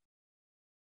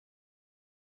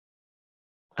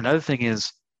 Another thing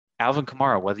is, Alvin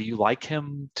Kamara, whether you like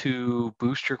him to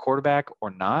boost your quarterback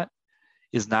or not,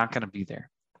 is not going to be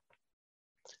there.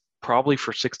 Probably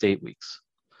for 6 to 8 weeks,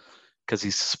 because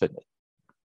he's suspended.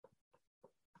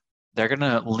 they're going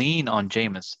to lean on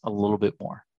Jameis a little bit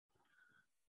more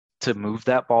to move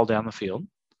that ball down the field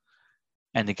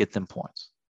and to get them points.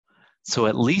 So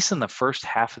at least in the first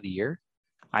half of the year,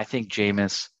 I think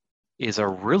Jameis is a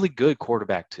really good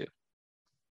quarterback too.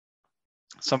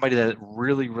 Somebody that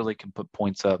really, really can put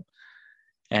points up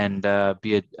and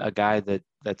be a guy that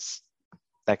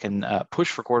can push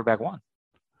for quarterback one.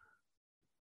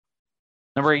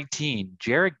 Number 18,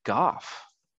 Jared Goff.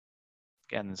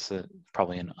 Again, this is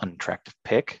probably an unattractive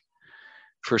pick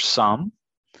for some,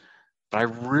 but I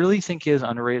really think he has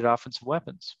underrated offensive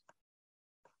weapons.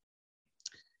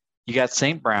 You got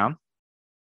St. Brown,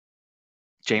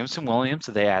 Jameson Williams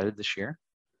that they added this year,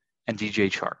 and DJ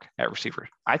Chark at receiver.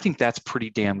 I think that's pretty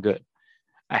damn good.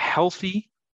 A healthy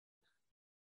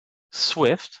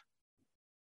Swift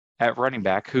at running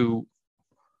back, who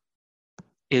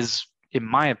is, in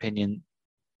my opinion,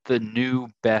 the new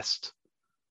best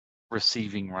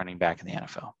receiving running back in the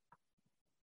NFL.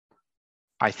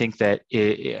 I think that,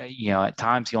 at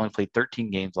times he only played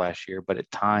 13 games last year, but at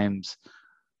times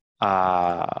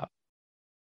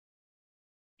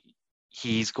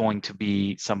he's going to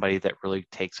be somebody that really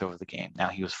takes over the game. Now,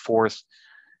 he was fourth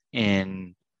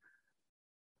in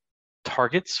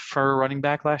targets for a running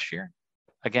back last year.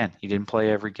 Again, he didn't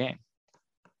play every game.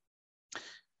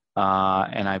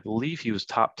 And I believe he was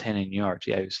top 10 in yards.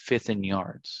 Yeah, he was fifth in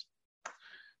yards.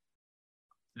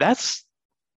 That's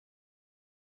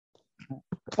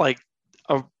like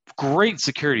a great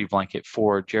security blanket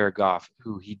for Jared Goff,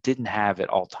 who he didn't have at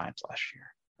all times last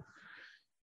year.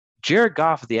 Jared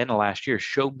Goff at the end of last year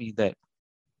showed me that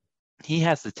he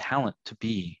has the talent to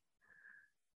be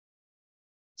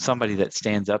somebody that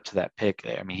stands up to that pick.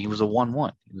 I mean, he was a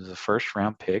 1-1. He was a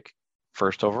first-round pick,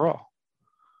 first overall.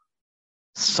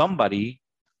 Somebody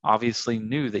obviously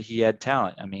knew that he had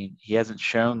talent. I mean, he hasn't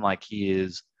shown like he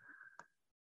is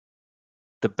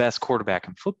the best quarterback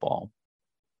in football,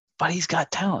 but he's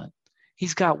got talent.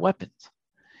 He's got weapons.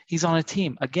 He's on a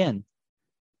team, again,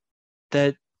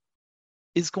 that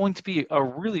is going to be a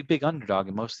really big underdog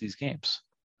in most of these games.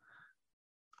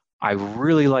 I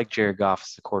really like Jared Goff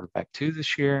as the quarterback too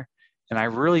this year, and I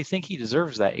really think he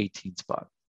deserves that 18 spot.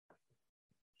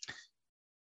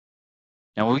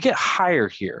 Now, when we get higher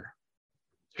here,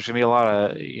 there's going to be a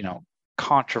lot of,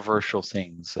 controversial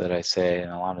things that I say,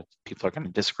 and a lot of people are going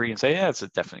to disagree and say, yeah, it's a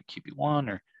definite QB1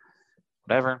 or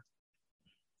whatever.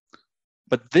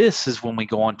 But this is when we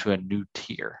go on to a new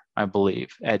tier, I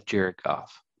believe, at Jared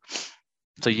Goff.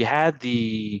 So you had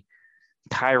the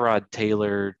Tyrod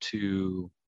Taylor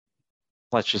to,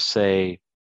 let's just say,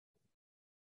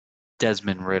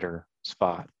 Desmond Ridder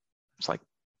spot. It's like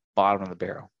bottom of the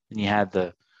barrel. And you had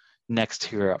the next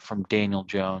tier up from Daniel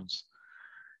Jones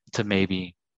to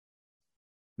maybe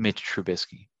Mitch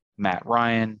Trubisky. Matt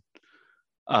Ryan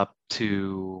up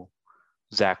to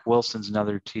Zach Wilson's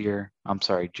another tier. I'm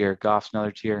sorry, Jared Goff's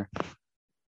another tier.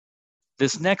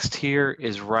 This next tier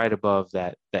is right above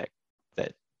that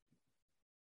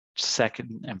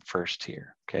second and first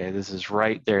tier. Okay, this is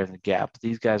right there in the gap.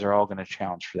 These guys are all going to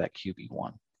challenge for that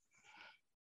QB1.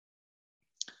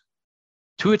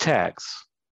 Tua tags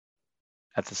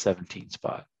at the 17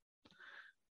 spot.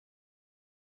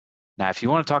 Now, if you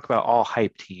want to talk about all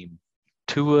hype team,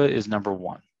 Tua is number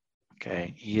one.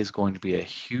 Okay, he is going to be a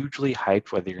hugely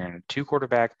hyped, whether you're in a 2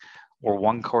 quarterback or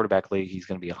 1 quarterback league. He's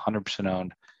going to be 100%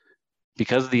 owned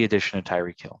because of the addition of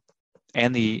Tyreek Hill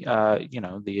and the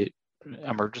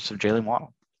emergence of Jalen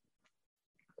Waddle.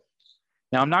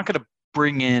 Now, I'm not going to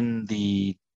bring in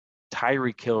the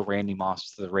Tyreek Hill, Randy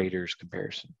Moss to the Raiders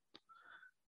comparison,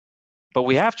 but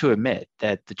we have to admit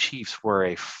that the Chiefs were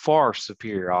a far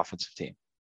superior offensive team.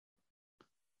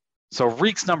 So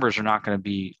Reek's numbers are not going to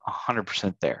be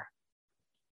 100% there.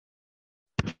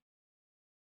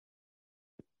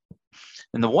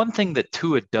 And the one thing that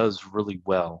Tua does really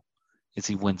well is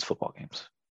he wins football games.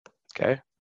 Okay?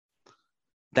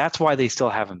 That's why they still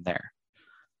have him there.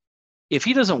 If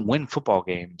he doesn't win football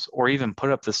games or even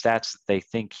put up the stats that they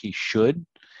think he should,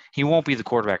 he won't be the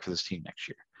quarterback for this team next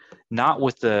year. Not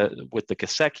with the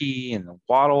Gesicki and the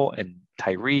Waddle and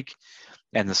Tyreek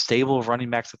and the stable of running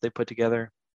backs that they put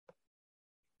together.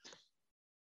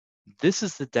 This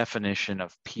is the definition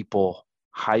of people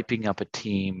hyping up a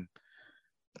team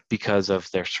because of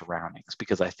their surroundings,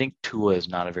 because I think Tua is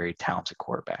not a very talented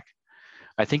quarterback.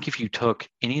 I think if you took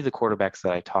any of the quarterbacks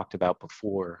that I talked about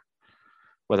before,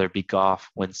 whether it be Goff,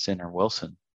 Winston, or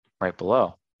Wilson, right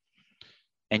below,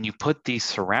 and you put these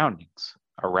surroundings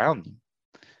around them,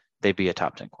 they'd be a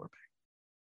top 10 quarterback.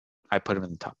 I put him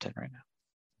in the top 10 right now.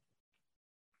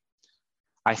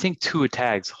 I think Tua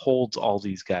tags holds all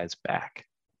these guys back.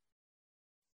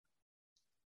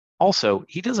 Also,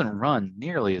 he doesn't run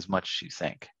nearly as much as you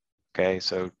think. Okay,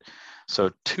 so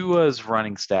Tua's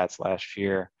running stats last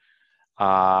year,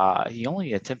 he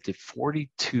only attempted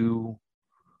 42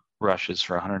 rushes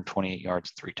for 128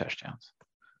 yards, 3 touchdowns.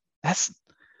 That's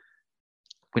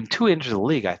when Tua entered the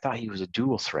league, I thought he was a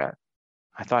dual threat.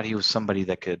 I thought he was somebody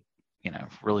that could,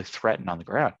 really threaten on the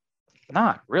ground.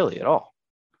 Not really at all.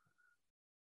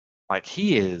 Like,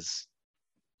 he is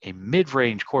a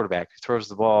mid-range quarterback who throws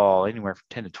the ball anywhere from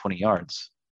 10 to 20 yards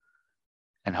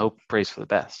and hope and prays for the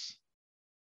best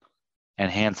and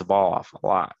hands the ball off a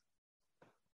lot.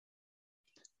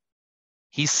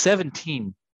 He's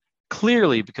 17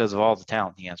 clearly because of all the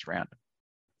talent he has around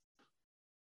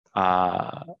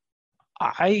him.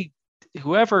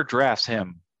 Whoever drafts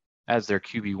him as their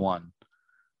QB1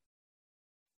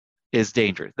 is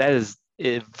dangerous. That is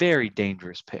a very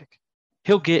dangerous pick.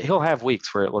 He'll have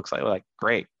weeks where it looks like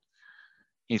great.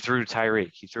 He threw to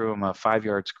Tyreek. He threw him a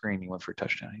 5-yard screen. He went for a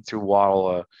touchdown. He threw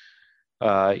Waddle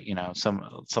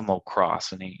some little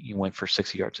cross, and he went for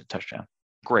 60 yards and touchdown.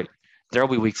 Great. There'll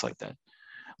be weeks like that.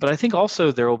 But I think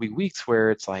also there will be weeks where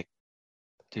it's like,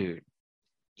 dude,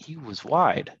 he was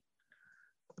wide.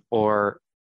 Or,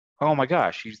 oh my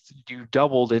gosh, you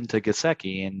doubled into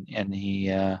Gesicki and he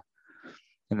and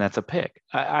that's a pick.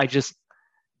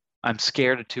 I'm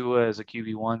scared of Tua as a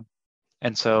QB1,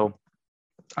 and so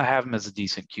I have him as a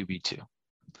decent QB2.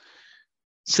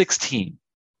 16,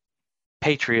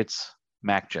 Patriots,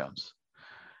 Mac Jones.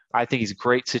 I think he's a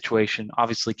great situation.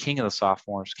 Obviously, king of the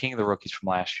sophomores, king of the rookies from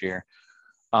last year.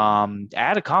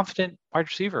 Add a confident wide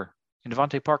receiver in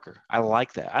Devontae Parker. I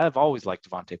like that. I've always liked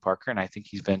Devontae Parker, and I think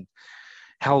he's been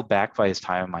held back by his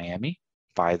time in Miami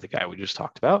by the guy we just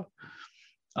talked about.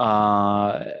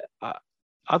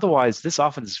 Otherwise, this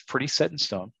offense is pretty set in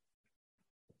stone.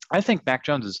 I think Mac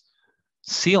Jones's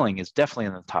ceiling is definitely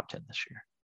in the top 10 this year.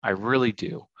 I really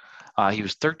do. He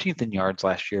was 13th in yards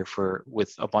last year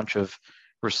with a bunch of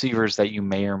receivers that you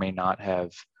may or may not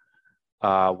have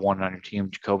won on your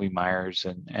team, Jacoby Myers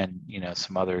and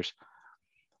some others.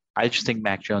 I just think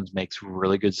Mac Jones makes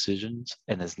really good decisions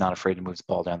and is not afraid to move the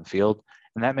ball down the field,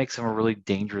 and that makes him a really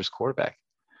dangerous quarterback.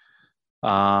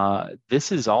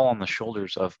 This is all on the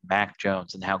shoulders of Mac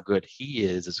Jones and how good he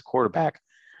is as a quarterback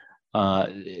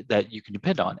that you can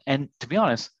depend on. And to be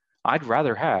honest, I'd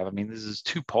rather this is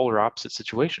two polar opposite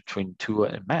situations between Tua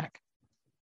and Mac.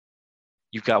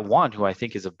 You've got one who I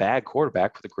think is a bad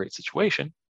quarterback with a great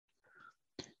situation,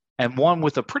 and one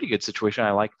with a pretty good situation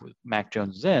I like with Mac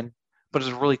Jones is in, but is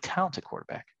a really talented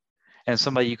quarterback and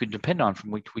somebody you can depend on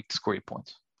from week to week to score you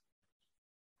points.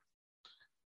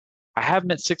 I have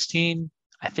him at 16.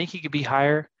 I think he could be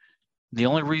higher. The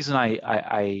only reason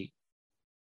I'm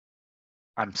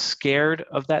scared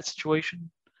of that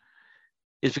situation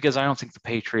is because I don't think the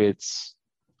Patriots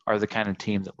are the kind of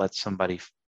team that lets somebody,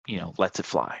 lets it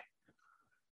fly.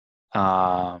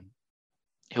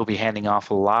 He'll be handing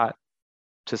off a lot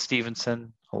to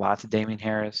Stevenson, a lot to Damian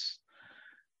Harris.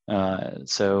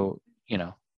 So,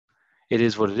 it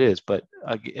is what it is. But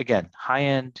again,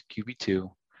 high-end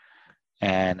QB2,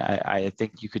 and I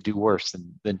think you could do worse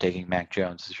than taking Mac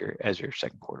Jones as your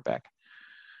second quarterback.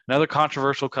 Another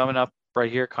controversial coming up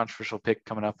right here, controversial pick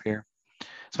coming up here.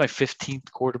 It's my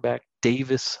 15th quarterback,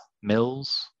 Davis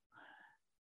Mills.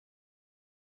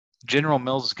 General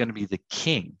Mills is going to be the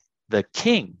king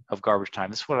of garbage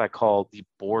time. This is what I call the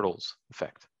Bortles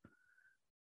effect.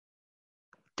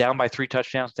 Down by 3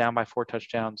 touchdowns, down by 4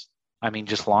 touchdowns.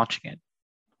 Just launching it.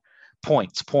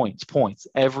 Points,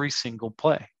 every single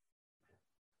play.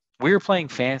 We're playing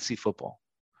fantasy football.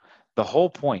 The whole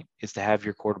point is to have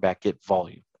your quarterback get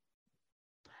volume.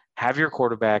 Have your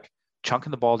quarterback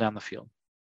chunking the ball down the field.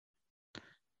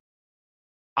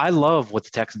 I love what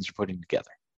the Texans are putting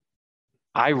together.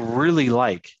 I really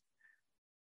like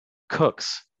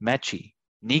Cooks, Mechie,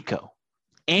 Nico,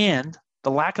 and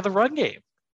the lack of the run game.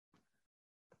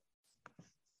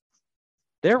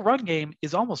 Their run game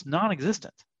is almost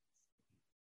non-existent.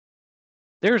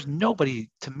 There's nobody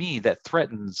to me that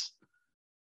threatens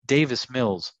Davis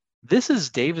Mills. This is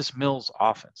Davis Mills'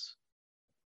 offense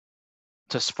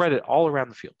to spread it all around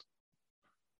the field,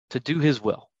 to do his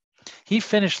will. He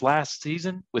finished last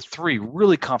season with 3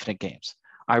 really confident games.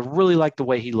 I really like the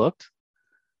way he looked.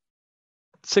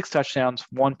 6 touchdowns,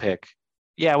 1 pick.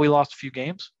 Yeah, we lost a few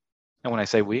games. And when I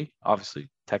say we, obviously,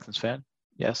 Texans fan,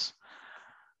 yes.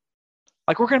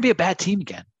 We're going to be a bad team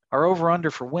again. Our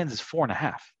over-under for wins is 4.5.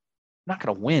 I'm not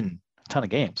going to win a ton of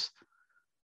games.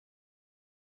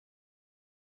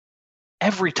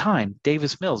 Every time,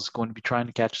 Davis Mills is going to be trying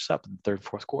to catch us up in the third and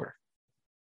fourth quarter.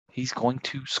 He's going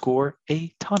to score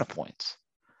a ton of points.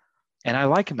 And I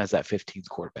like him as that 15th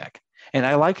quarterback. And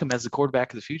I like him as the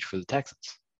quarterback of the future for the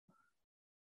Texans.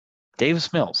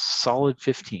 Davis Mills, solid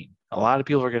 15. A lot of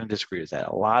people are going to disagree with that.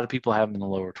 A lot of people have him in the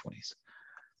lower 20s.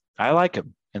 I like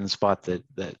him in the spot that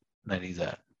he's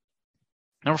at.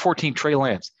 Number 14, Trey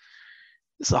Lance.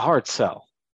 This is a hard sell.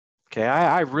 Okay,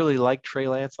 I really liked Trey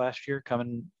Lance last year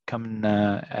coming into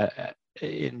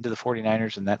the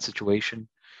 49ers in that situation.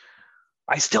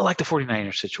 I still like the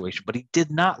 49ers situation, but he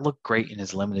did not look great in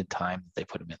his limited time that they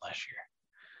put him in last year.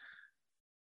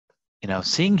 You know,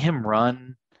 seeing him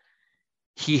run,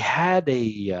 he had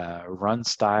a run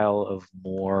style of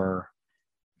more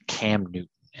Cam Newton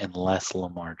and less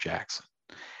Lamar Jackson.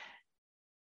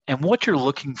 And what you're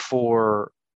looking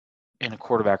for in a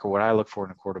quarterback, or what I look for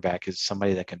in a quarterback, is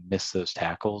somebody that can miss those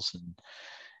tackles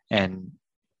and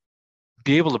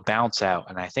be able to bounce out.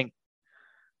 And I think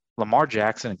Lamar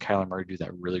Jackson and Kyler Murray do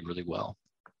that really, really well.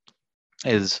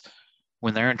 Is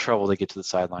when they're in trouble, they get to the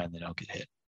sideline and they don't get hit.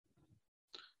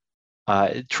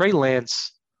 Trey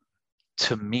Lance,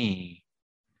 to me,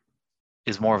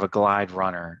 is more of a glide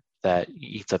runner that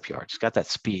eats up yards. He's got that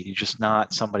speed. He's just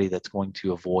not somebody that's going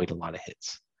to avoid a lot of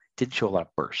hits. Didn't show a lot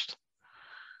of burst.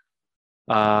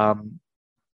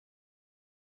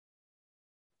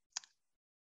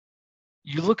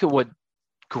 You look at what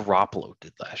Garoppolo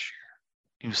did last year.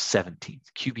 He was 17th,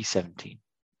 QB 17.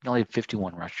 He only had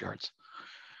 51 rush yards.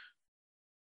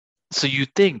 So you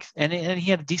think, and he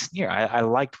had a decent year. I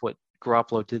liked what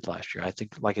Garoppolo did last year. I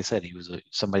think, like I said, he was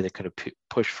somebody that could have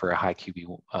pushed for a high QB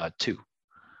 2.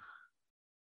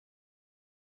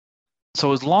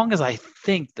 So as long as I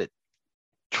think that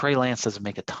Trey Lance doesn't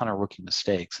make a ton of rookie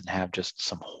mistakes and have just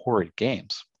some horrid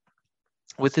games,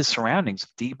 with his surroundings,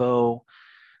 Debo,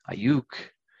 Ayuk,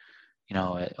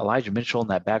 Elijah Mitchell in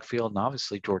that backfield, and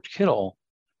obviously George Kittle,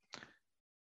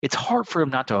 it's hard for him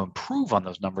not to improve on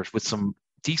those numbers with some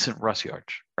decent rush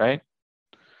yards, right?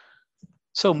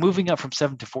 So moving up from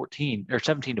 17 to 14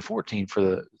 for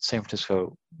the San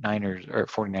Francisco 49ers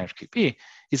QB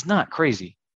is not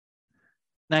crazy.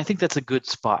 And I think that's a good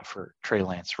spot for Trey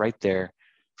Lance right there,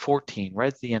 14,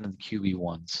 right at the end of the QB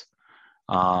ones.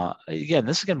 Again,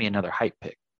 this is going to be another hype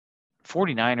pick.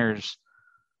 49ers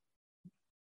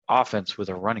offense with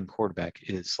a running quarterback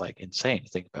is like insane to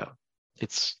think about.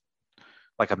 It's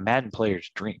like a Madden player's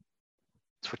dream.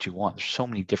 It's what you want. There's so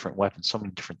many different weapons, so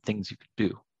many different things you could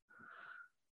do.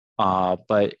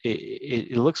 But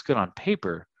it looks good on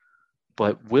paper,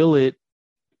 but will it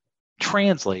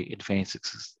translate into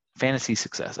fantasy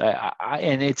success?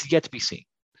 And it's yet to be seen.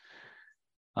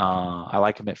 I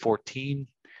like him at 14,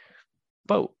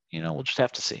 but we'll just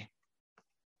have to see.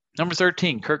 Number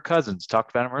 13, Kirk Cousins.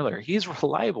 Talked about him earlier. He's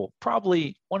reliable,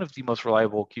 probably one of the most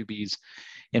reliable QBs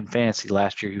in fantasy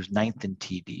last year. He was 9th in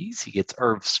TDs. He gets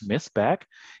Irv Smith back,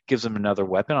 gives him another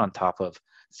weapon on top of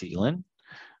Thielen,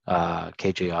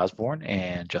 KJ Osborne,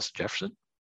 and Justin Jefferson.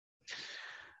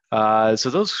 So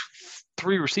those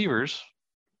 3 receivers,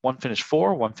 one finished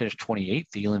 4, one finished 28.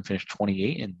 Thielen finished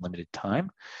 28 in limited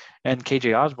time. And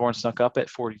KJ Osborne snuck up at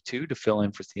 42 to fill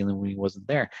in for Thielen when he wasn't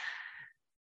there.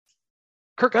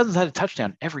 Kirk Cousins had a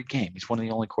touchdown every game. He's one of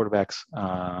the only quarterbacks,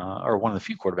 or one of the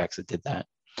few quarterbacks that did that.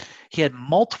 He had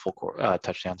multiple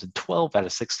touchdowns in 12 out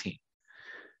of 16.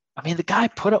 I mean, the guy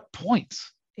put up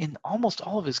points in almost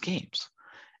all of his games.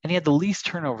 And he had the least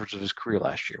turnovers of his career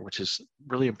last year, which is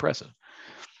really impressive.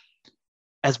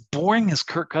 As boring as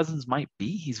Kirk Cousins might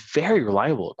be, he's very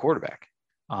reliable at quarterback.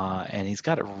 And he's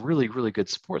got a really, really good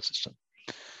support system.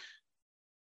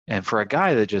 And for a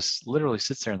guy that just literally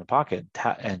sits there in the pocket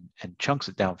and chunks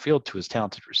it downfield to his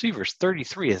talented receivers,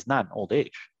 33 is not an old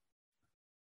age.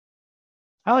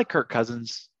 I like Kirk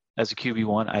Cousins as a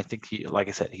QB1. I think he, like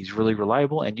I said, he's really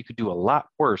reliable, and you could do a lot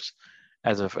worse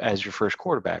as your first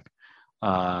quarterback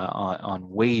on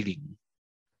waiting,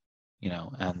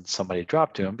 and somebody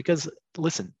drop to him. Because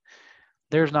listen,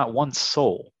 there's not one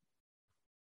soul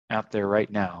out there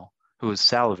right now who is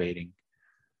salivating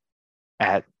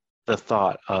at the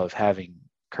thought of having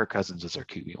Kirk Cousins as their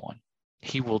QB1.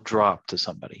 He will drop to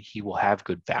somebody. He will have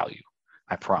good value.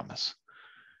 I promise.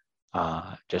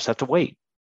 Just have to wait.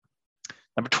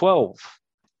 Number 12,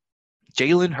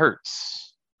 Jalen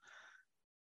Hurts.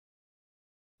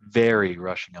 Very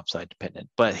rushing upside dependent,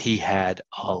 but he had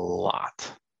a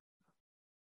lot.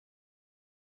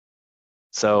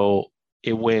 So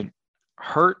it went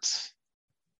Hurts,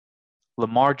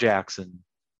 Lamar Jackson,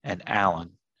 and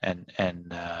Allen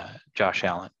and Josh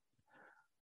Allen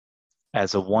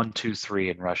as a 1, 2, 3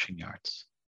 in rushing yards.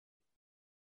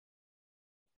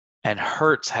 And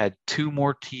Hurts had 2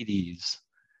 more TDs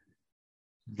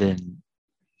than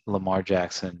Lamar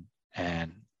Jackson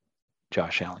and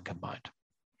Josh Allen combined.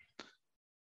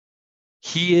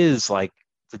 He is like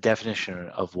the definition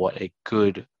of what a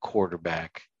good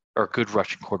quarterback or a good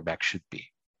rushing quarterback should be.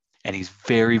 And he's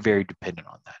very, very dependent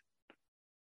on that.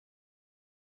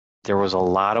 There was a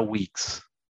lot of weeks.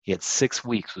 He had 6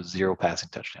 weeks with 0 passing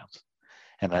touchdowns.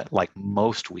 And that, like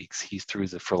most weeks, he threw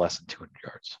for less than 200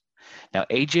 yards. Now,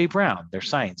 A.J. Brown, their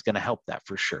signing, is going to help that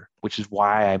for sure, which is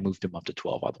why I moved him up to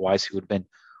 12. Otherwise, he would have been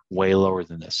way lower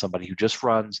than this. Somebody who just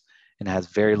runs and has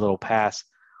very little pass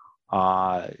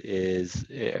pass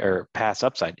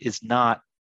upside is not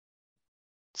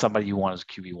somebody you want as a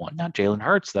QB1. Not Jalen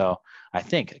Hurts, though. I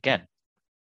think, again,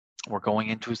 we're going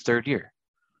into his 3rd year.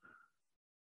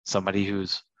 Somebody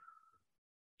who's,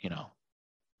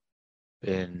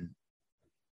 been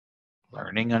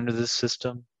learning under this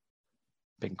system,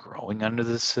 been growing under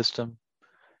this system,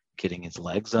 getting his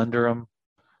legs under him,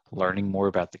 learning more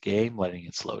about the game, letting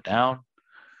it slow down.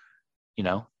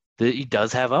 He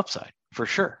does have upside for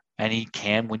sure, and he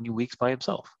can win you weeks by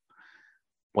himself.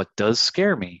 What does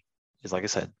scare me is, like I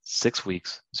said, 6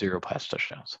 weeks, 0 pass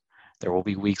touchdowns. There will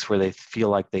be weeks where they feel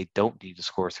like they don't need to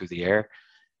score through the air,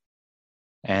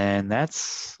 and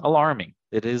that's alarming.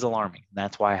 It is alarming.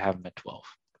 That's why I have him at 12.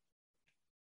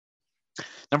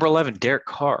 Number 11, Derek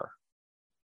Carr.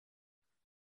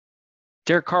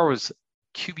 Derek Carr was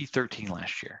QB 13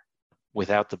 last year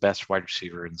without the best wide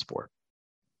receiver in the sport.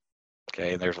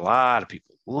 Okay, and there's a lot of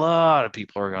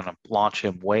people are going to launch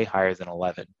him way higher than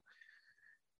 11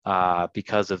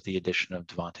 because of the addition of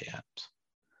Davante Adams.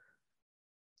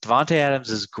 Davante Adams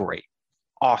is great.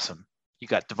 Awesome. You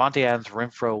got Davante Adams,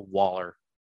 Renfrow, Waller.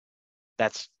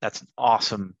 That's an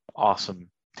awesome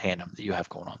tandem that you have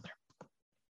going on there.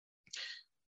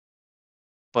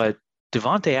 But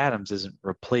Davante Adams isn't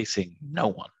replacing no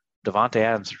one. Davante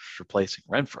Adams is replacing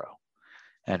Renfrow,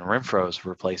 and Renfrow is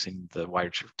replacing the wide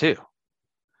receiver too.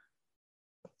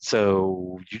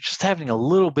 So you're just having a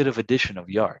little bit of addition of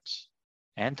yards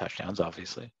and touchdowns,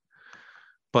 obviously.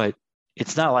 But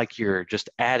it's not like you're just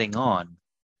adding on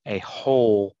a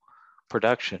whole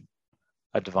production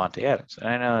of Davante Adams. And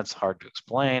I know it's hard to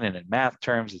explain, and in math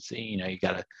terms, it's, you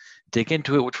got to dig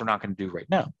into it, which we're not going to do right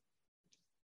now.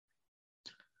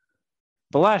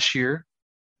 But last year,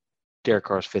 Derek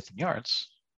Carr's 5th in yards,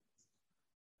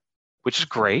 which is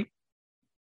great.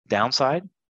 Downside,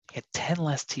 he had 10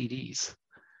 less TDs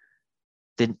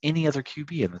than any other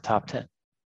QB in the top 10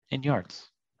 in yards.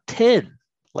 10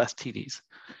 less TDs.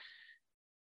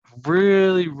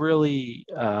 Really, really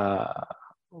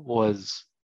was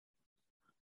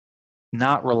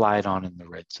not relied on in the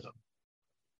red zone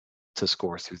to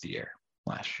score through the air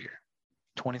last year.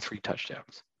 23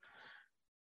 touchdowns.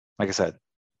 Like I said,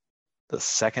 the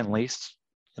second least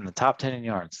in the top 10 in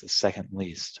yards, the second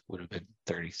least would have been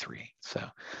 33. So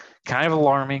kind of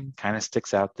alarming, kind of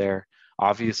sticks out there.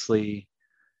 Obviously,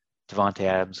 Davante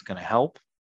Adams is going to help,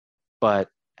 but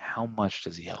how much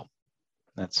does he help?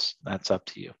 That's up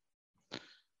to you.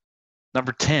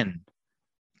 Number 10,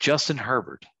 Justin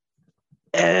Herbert.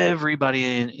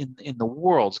 Everybody in the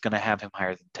world is going to have him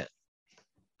higher than 10.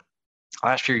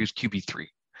 Last year, he was QB3,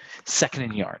 2nd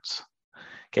in yards.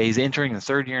 Okay, he's entering the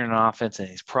 3rd year in an offense, and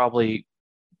he's probably,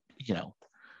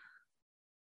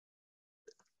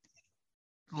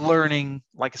 learning,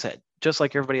 like I said, just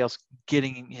like everybody else,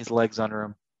 getting his legs under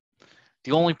him.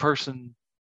 The only person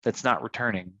that's not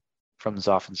returning from this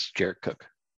offense is Jared Cook.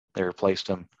 They replaced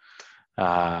him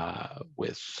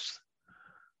with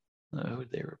who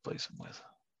did they replace him with?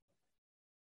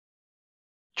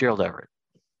 Gerald Everett.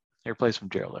 They replaced him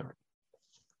with Gerald Everett.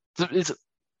 It's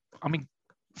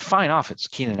fine offense.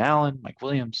 Keenan Allen, Mike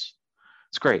Williams.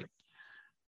 It's great.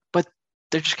 But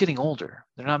they're just getting older.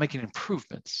 They're not making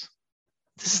improvements.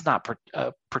 This is not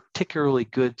a particularly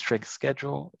good strength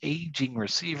schedule. Aging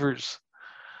receivers.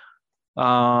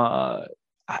 I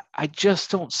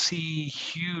just don't see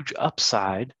huge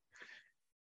upside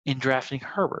in drafting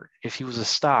Herbert. If he was a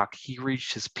stock, he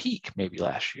reached his peak maybe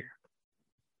last year.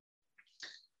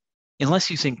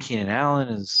 Unless you think Keenan Allen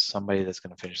is somebody that's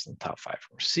going to finish in the top 5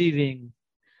 for receiving.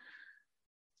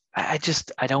 I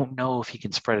don't know if he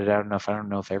can spread it out enough. I don't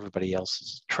know if everybody else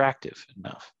is attractive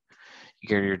enough.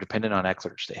 You're dependent on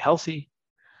Eckler to stay healthy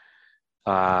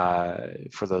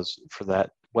for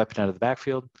that weapon out of the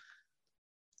backfield.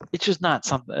 It's just not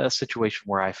a situation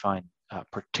where I find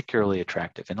particularly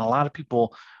attractive. And a lot of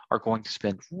people are going to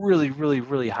spend really, really,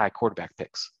 really high quarterback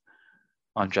picks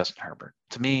on Justin Herbert.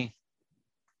 To me,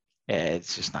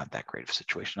 it's just not that great of a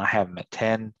situation. I have him at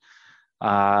 10.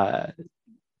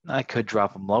 I could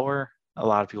drop him lower. A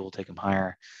lot of people will take him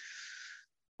higher.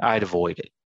 I'd avoid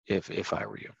it if I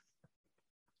were you.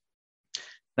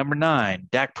 Number 9,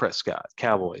 Dak Prescott,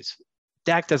 Cowboys.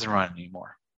 Dak doesn't run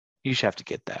anymore. You just have to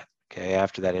get that. Okay,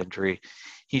 after that injury,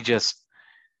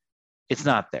 it's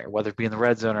not there. Whether it be in the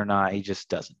red zone or not, he just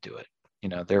doesn't do it.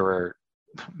 There were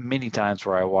many times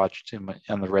where I watched him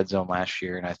in the red zone last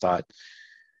year, and I thought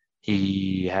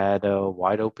he had a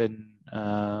wide open,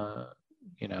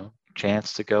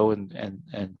 chance to go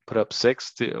and put up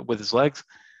 6 with his legs,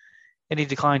 and he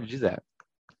declined to do that.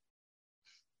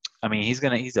 I mean,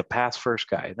 he's a pass first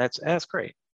guy. That's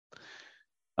great.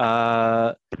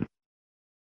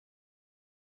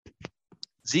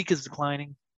 Zeke is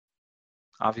declining.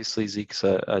 Obviously, Zeke's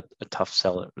a tough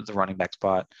sell at the running back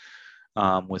spot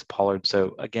with Pollard.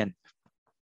 So again,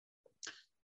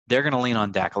 they're going to lean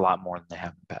on Dak a lot more than they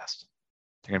have in the past.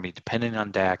 They're going to be dependent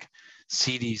on Dak.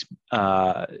 CD's,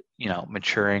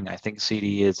 maturing. I think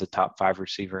CD is a top 5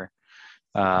 receiver.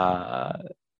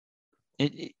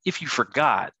 If you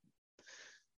forgot,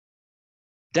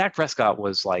 Dak Prescott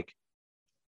was like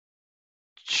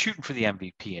shooting for the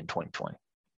MVP in 2020,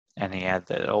 and he had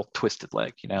that old twisted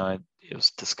leg. It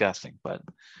was disgusting, but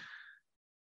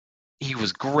he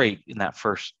was great in that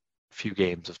first few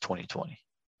games of 2020.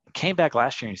 Came back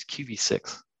last year and he's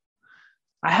QB6.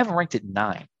 I have him ranked at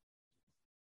 9.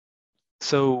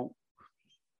 So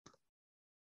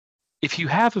if you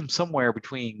have him somewhere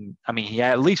between, he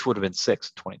at least would have been 6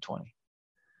 in 2020.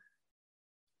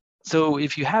 So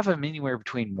if you have him anywhere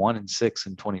between 1 and 6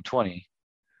 in 2020,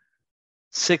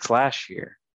 6 last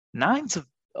year, 9's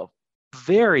a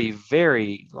very,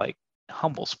 very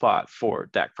humble spot for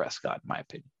Dak Prescott, in my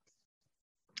opinion.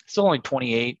 Still only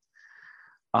 28.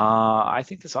 I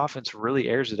think this offense really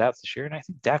airs it out this year, and I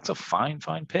think Dak's a fine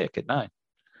pick at 9.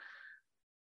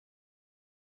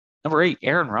 Number 8,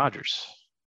 Aaron Rodgers.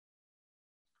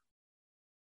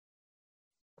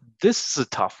 This is a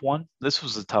tough one. This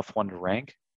was a tough one to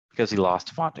rank because he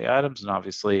lost Devontae Adams, and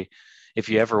obviously, if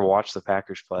you ever watch the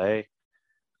Packers play,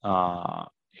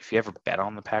 if you ever bet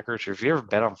on the Packers, or if you ever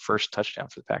bet on first touchdown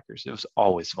for the Packers, it was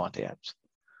always Devontae Adams.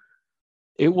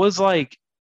 It was like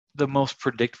the most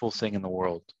predictable thing in the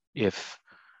world. If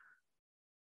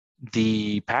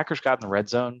the Packers got in the red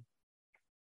zone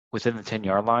within the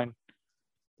 10-yard line,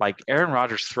 Aaron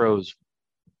Rodgers throws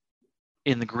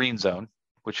in the green zone,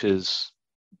 which is,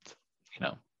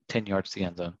 10 yards to the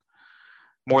end zone,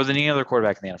 more than any other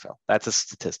quarterback in the NFL. That's a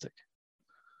statistic.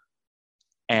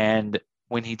 And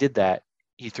when he did that,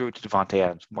 he threw it to Devontae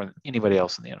Adams more than anybody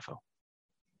else in the NFL.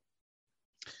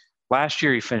 Last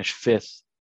year, he finished 5th,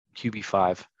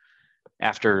 QB5,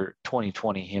 after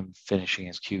 2020, him finishing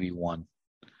as QB1.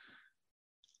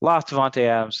 Lost Devontae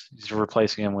Adams. He's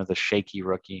replacing him with a shaky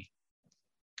rookie.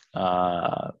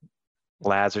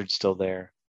 Lazard's still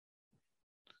there.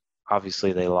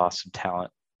 Obviously, they lost some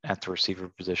talent at the receiver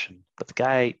position, but the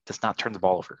guy does not turn the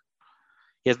ball over.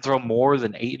 He hasn't thrown more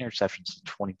than 8 interceptions in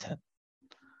 2010.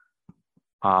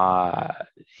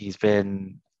 He's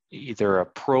been either a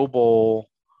Pro Bowl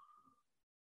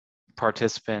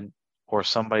participant or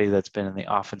somebody that's been in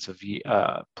the Offensive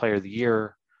Player of the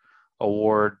Year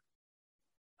award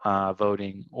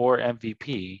voting or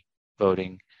MVP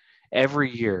voting every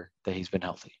year that he's been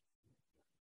healthy.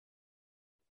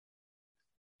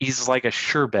 He's like a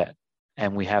sure bet,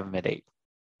 and we have him at 8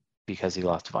 because he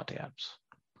lost Devontae Adams.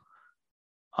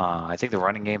 I think the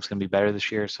running game is going to be better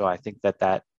this year, so I think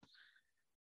that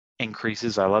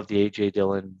increases. I love the A.J.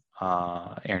 Dillon,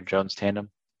 Aaron Jones tandem.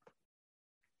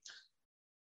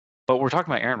 But we're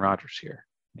talking about Aaron Rodgers here,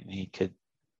 and he could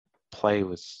play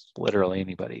with literally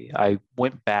anybody. I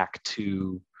went back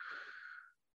to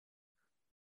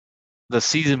the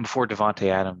season before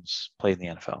Devontae Adams played in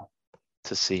the NFL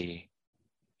to see,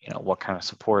 what kind of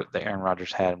support that Aaron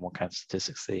Rodgers had and what kind of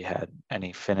statistics that he had. And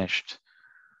he finished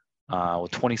with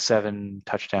 27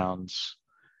 touchdowns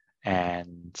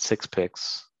and 6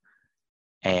 picks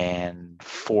and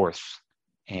 4th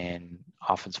in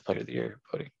Offensive Player of the Year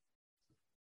voting.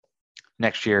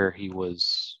 Next year, he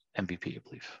was MVP, I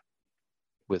believe,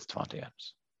 with Devontae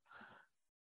Adams.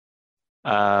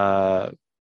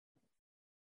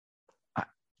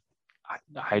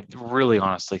 I really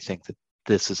honestly think that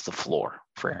this is the floor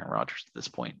for Aaron Rodgers at this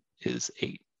point, is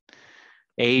 8.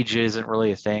 Age isn't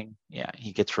really a thing. Yeah,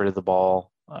 he gets rid of the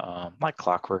ball like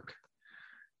clockwork.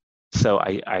 So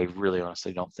I really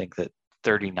honestly don't think that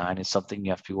 39 is something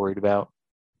you have to be worried about.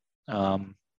 I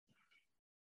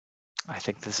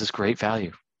think this is great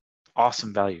value,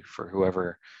 awesome value for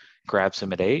whoever grabs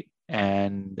him at 8.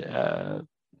 And,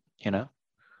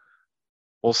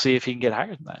 we'll see if he can get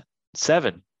higher than that.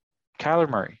 7, Kyler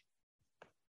Murray.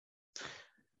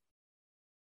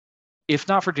 If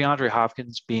not for DeAndre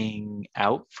Hopkins being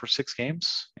out for 6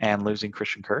 games and losing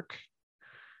Christian Kirk,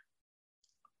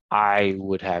 I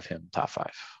would have him top 5.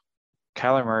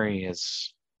 Kyler Murray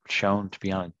has shown to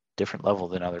be on a different level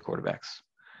than other quarterbacks.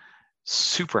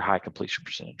 Super high completion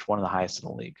percentage, one of the highest in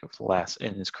the league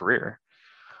in his career.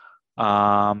 He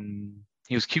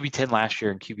was QB10 last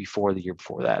year and QB4 the year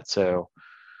before that. So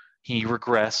he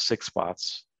regressed 6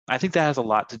 spots. I think that has a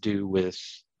lot to do with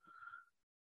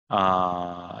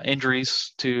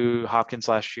injuries to Hopkins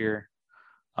last year,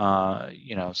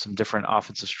 some different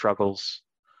offensive struggles.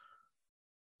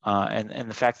 And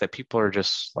the fact that people are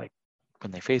just like,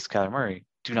 when they face Kyler Murray,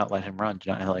 do not let him run, do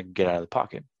not let him get out of the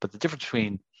pocket. But the difference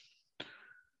between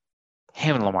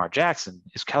him and Lamar Jackson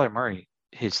is Kyler Murray,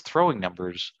 his throwing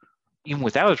numbers, even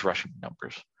without his rushing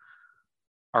numbers,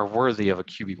 are worthy of a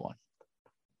QB1.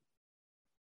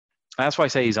 And that's why I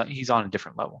say he's on a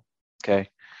different level. Okay.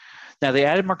 Now they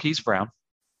added Marquise Brown,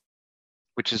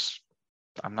 which is,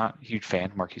 I'm not a huge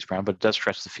fan of Marquise Brown, but it does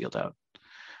stretch the field out.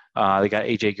 They got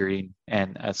AJ Green,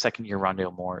 and a second-year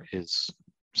Rondale Moore is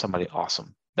somebody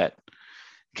awesome that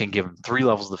can give him 3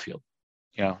 levels of the field.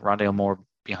 Rondale Moore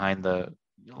behind the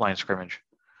line of scrimmage,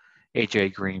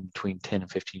 AJ Green between 10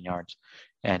 and 15 yards,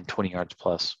 and 20 yards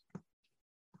plus.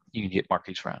 You can get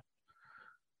Marquise Brown.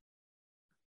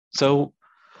 So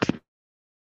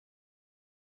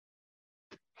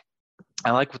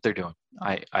I like what they're doing.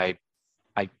 I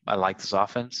like this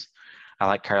offense. I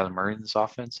like Kyler Murray in this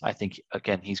offense. I think,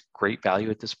 again, he's great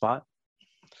value at this spot.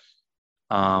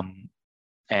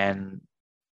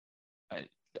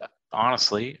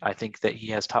 Honestly, I think that he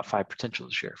has top 5 potential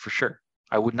this year, for sure.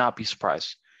 I would not be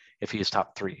surprised if he is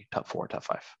top 3, top 4, top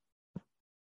 5.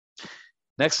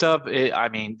 Next up,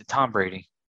 Tom Brady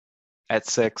at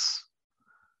 6.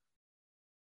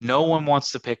 No one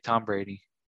wants to pick Tom Brady.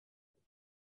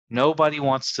 Nobody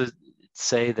wants to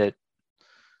say that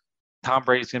Tom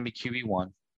Brady's going to be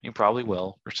QB1. He probably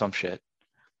will, or some shit.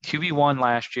 QB1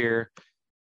 last year,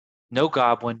 no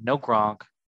Godwin, no Gronk,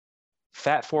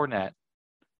 Fat Fournette,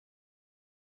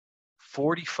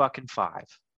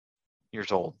 45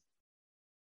 years old.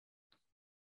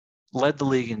 Led the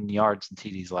league in yards and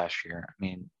TDs last year. I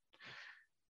mean,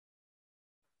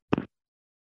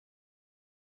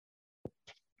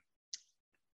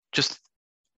 just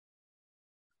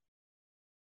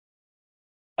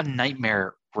a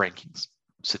nightmare rankings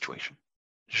situation.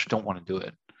 Just don't want to do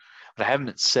it. But I have him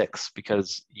at 6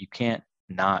 because you can't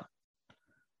not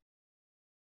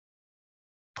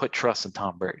put trust in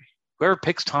Tom Brady. Whoever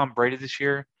picks Tom Brady this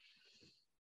year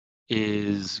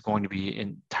is going to be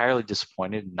entirely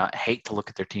disappointed and not hate to look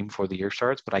at their team before the year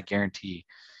starts, but I guarantee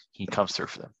he comes through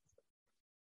for them.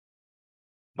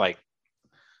 Like,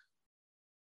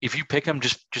 if you pick him,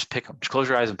 just pick him. Just close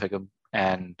your eyes and pick him,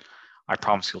 and I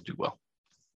promise he'll do well.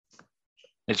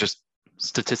 It's just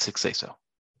statistics say so.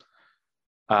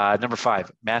 Number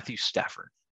 5, Matthew Stafford.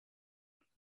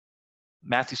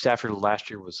 Matthew Stafford last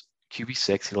year was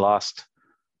QB6. He lost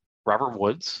Robert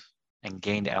Woods and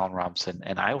gained Allen Robinson,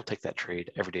 and I will take that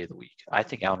trade every day of the week. I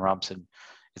think Allen Robinson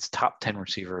is a top 10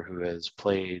 receiver who has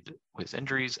played with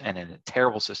injuries and in a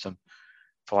terrible system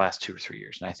for the last 2 or 3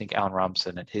 years. And I think Allen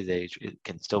Robinson at his age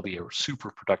can still be a super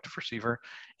productive receiver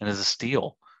and is a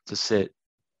steal to sit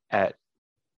at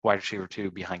wide receiver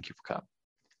 2 behind Cooper Kupp.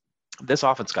 This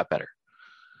offense got better.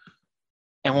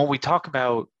 And when we talk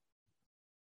about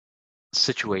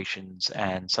situations,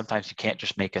 and sometimes you can't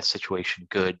just make a situation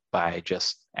good by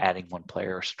just adding one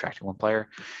player or subtracting one player.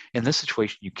 In this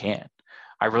situation, you can.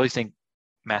 I really think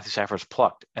Matthew Stafford's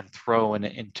plucked and thrown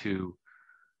into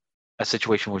a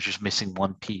situation where it's just missing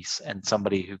one piece and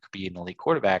somebody who could be an elite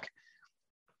quarterback.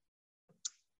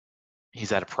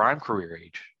 He's at a prime career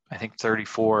age. I think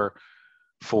 34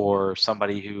 for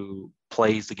somebody who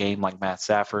plays the game like Matt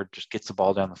Stafford, just gets the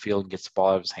ball down the field and gets the ball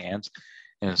out of his hands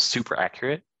and is super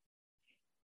accurate,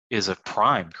 is a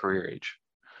prime career age.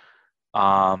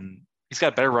 He's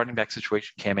got a better running back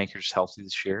situation. Cam Akers healthy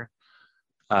this year,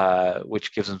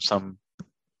 which gives him some,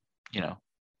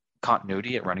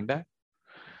 continuity at running back.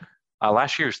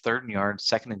 Last year was 3rd in yards,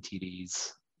 2nd in TDs.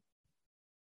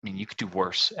 I mean, you could do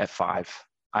worse at 5.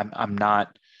 I'm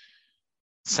not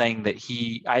saying that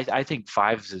I think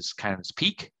 5 is kind of his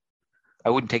peak. I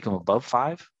wouldn't take him above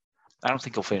 5. I don't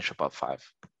think he'll finish above 5.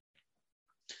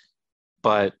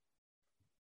 But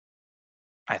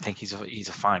I think he's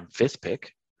a fine 5th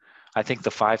pick. I think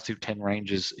the 5 through 10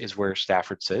 range is where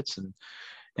Stafford sits,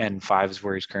 and 5 is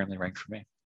where he's currently ranked for me.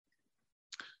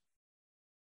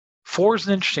 4 is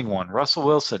an interesting one. Russell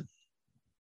Wilson.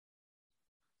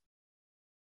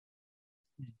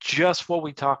 Just what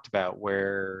we talked about,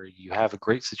 where you have a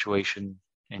great situation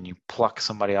and you pluck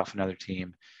somebody off another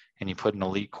team and you put an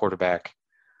elite quarterback.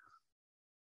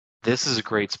 This is a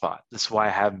great spot. This is why I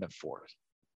have him at 4.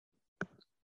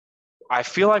 I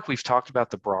feel like we've talked about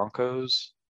the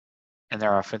Broncos and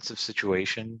their offensive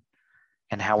situation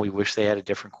and how we wish they had a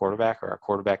different quarterback or a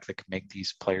quarterback that could make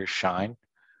these players shine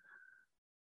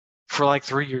for like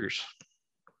 3 years.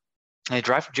 And they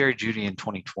drafted Jerry Jeudy in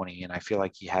 2020, and I feel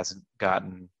like he hasn't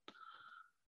gotten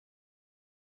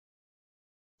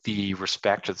the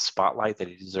respect or the spotlight that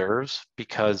he deserves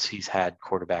because he's had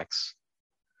quarterbacks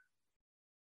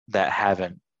that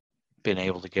haven't been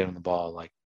able to get him the ball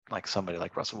like somebody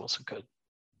like Russell Wilson could.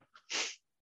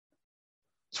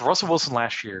 So Russell Wilson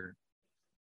last year,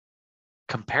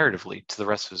 comparatively to the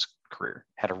rest of his career,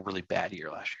 had a really bad year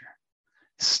last year.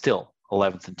 Still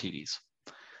 11th in TDs.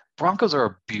 Broncos are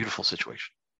a beautiful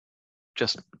situation.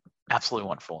 Just absolutely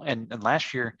wonderful. And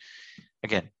last year,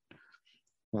 again,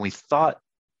 when we thought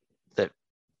that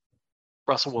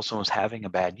Russell Wilson was having a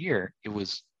bad year, it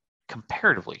was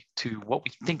comparatively to what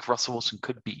we think Russell Wilson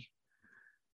could be.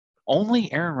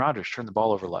 Only Aaron Rodgers turned the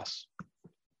ball over less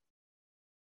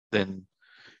than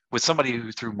with somebody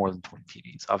who threw more than 20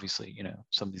 TDs. Obviously,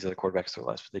 some of these other quarterbacks threw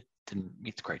less, but they didn't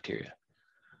meet the criteria.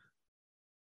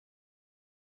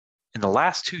 In the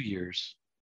last 2 years,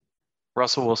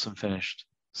 Russell Wilson finished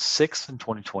 6th in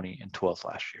 2020 and 12th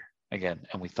last year. Again,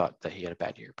 and we thought that he had a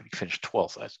bad year, but he finished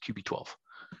 12th as QB 12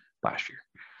 last year.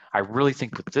 I really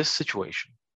think with this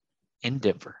situation in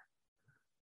Denver,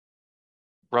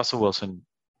 Russell Wilson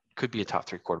could be a top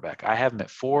 3 quarterback. I have him at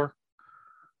 4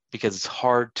 because it's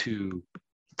hard to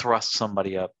thrust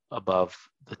somebody up above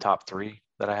the top 3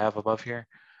 that I have above here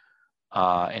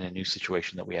in a new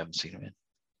situation that we haven't seen him in.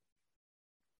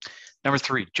 Number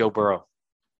 3, Joe Burrow.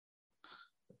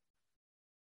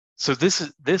 So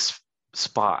this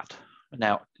spot.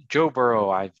 Now, Joe Burrow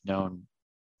I've known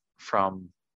from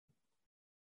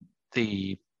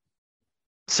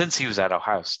since he was at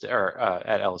Ohio State or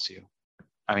at LSU.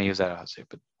 I mean, he was at Ohio State,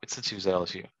 but since he was at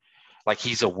LSU, like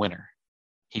he's a winner.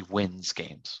 He wins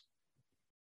games.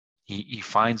 He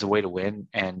finds a way to win,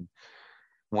 and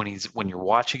when you're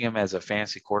watching him as a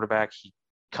fantasy quarterback, he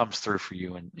comes through for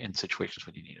you in situations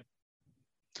when you need him.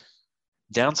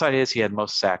 Downside is he had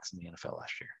most sacks in the NFL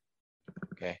last year.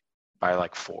 Okay, by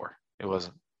like 4. It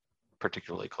wasn't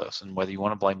particularly close. And whether you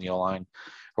want to blame the O-line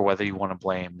or whether you want to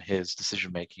blame his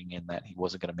decision making in that he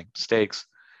wasn't going to make mistakes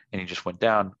and he just went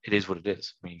down, it is what it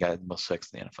is. I mean, you got the most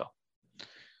sacks in the NFL.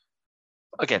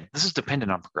 Again, this is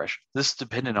dependent on progression. This is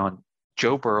dependent on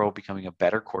Joe Burrow becoming a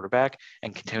better quarterback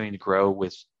and continuing to grow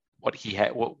with what he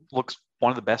had, what looks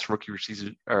one of the best rookie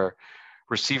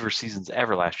receiver seasons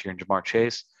ever last year in Jamar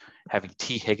Chase, having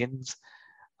T. Higgins.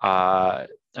 I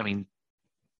mean,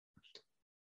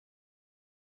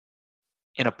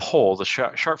 in a poll, the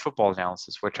Sharp Football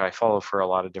Analysis, which I follow for a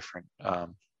lot of different,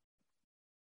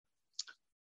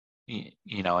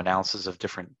 analysis of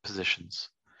different positions,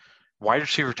 wide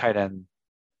receiver, tight end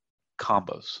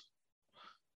combos.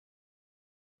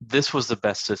 This was the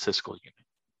best statistical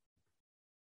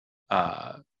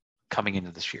unit coming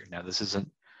into this year. Now, this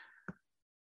isn't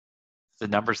the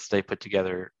numbers that they put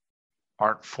together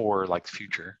aren't for like the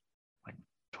future, like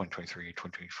 2023,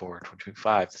 2024,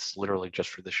 2025. This is literally just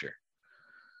for this year.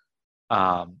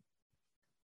 The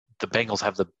Bengals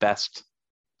have the best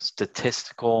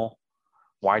statistical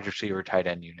wide receiver tight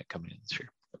end unit coming in this year.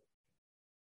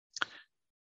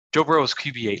 Joe Burrow was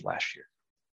QB8 last year.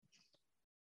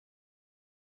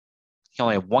 He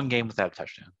only had 1 game without a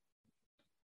touchdown.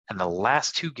 And the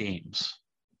last 2 games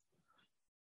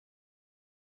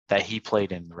that he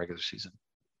played in the regular season,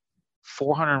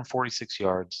 446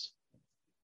 yards,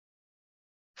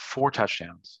 4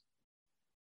 touchdowns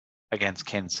against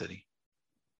Kansas City.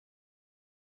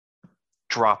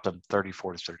 Dropped them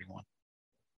 34-31.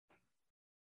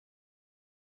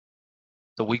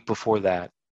 The week before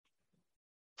that,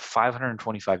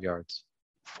 525 yards,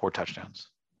 4 touchdowns.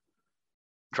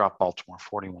 Dropped Baltimore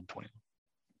 41-21.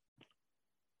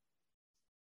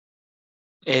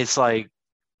 It's like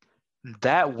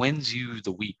that wins you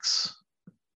the weeks.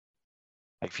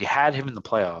 Like if you had him in the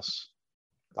playoffs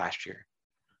last year,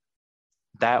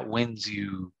 that wins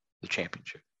you the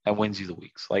championship. That wins you the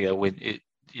weeks. Like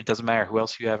it doesn't matter who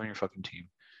else you have on your fucking team.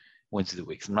 Wins you the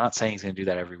weeks. I'm not saying he's going to do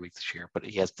that every week this year, but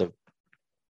he has the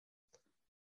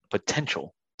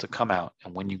potential to come out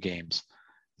and win you games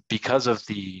because of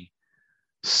the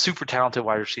super talented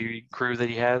wide receiver crew that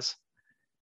he has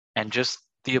and just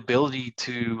the ability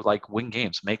to like win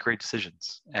games, make great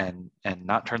decisions and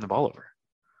not turn the ball over.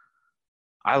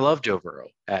 I love Joe Burrow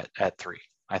at 3.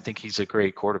 I think he's a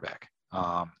great quarterback.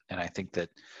 And I think that,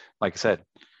 like I said,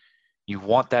 you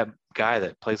want that guy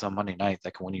that plays on Monday night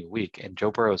that can win you a week. And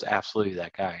Joe Burrow is absolutely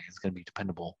that guy. He's going to be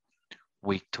dependable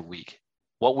week to week.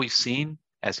 What we've seen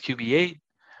as QB8,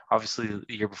 obviously the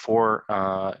year before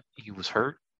he was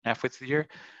hurt halfway through the year,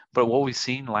 But what we've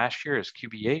seen last year is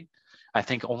QB8, I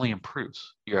think, only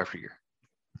improves year after year.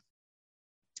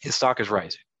 His stock is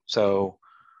rising. So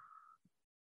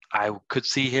I could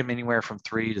see him anywhere from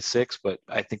 3 to 6, but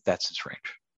I think that's his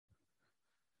range.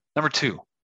 Number 2,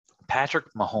 Patrick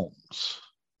Mahomes.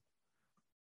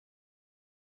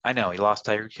 I know he lost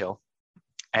Tyreek Hill.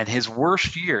 And his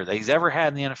worst year that he's ever had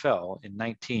in the NFL in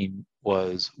 19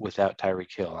 was without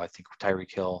Tyreek Hill. I think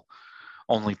Tyreek Hill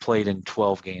only played in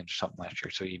 12 games or something last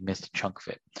year, so he missed a chunk of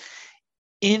it.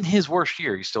 In his worst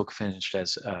year, he still finished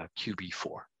as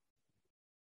QB4.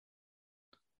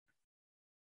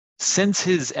 Since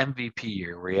his MVP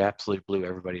year, where he absolutely blew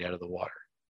everybody out of the water,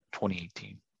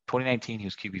 2018. 2019, he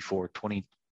was QB4.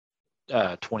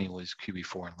 2020 was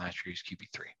QB4, and last year he was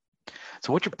QB3.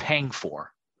 So what you're paying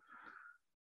for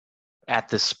at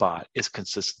this spot is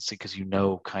consistency, because you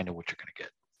know kind of what you're going to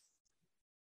get.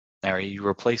 Now, you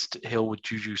replaced Hill with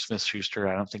Juju Smith-Schuster.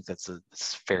 I don't think that's a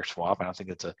fair swap. I don't think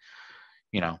it's a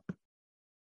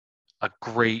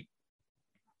great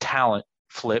talent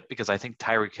flip, because I think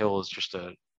Tyreek Hill is just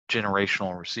a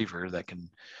generational receiver that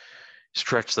can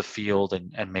stretch the field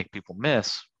and make people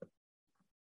miss.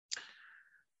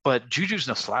 But Juju's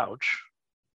no slouch.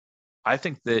 I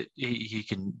think that he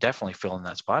can definitely fill in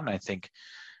that spot. And I think,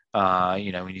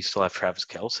 when you still have Travis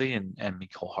Kelce and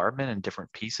Mecole Hardman and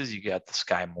different pieces, you got the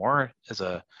Sky Moore as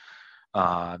a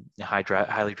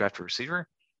highly drafted receiver.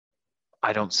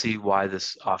 I don't see why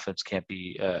this offense can't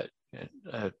be a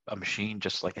machine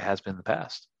just like it has been in the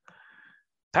past.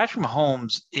 Patrick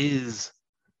Mahomes is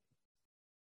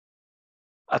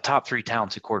a top 3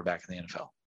 talented quarterback in the NFL,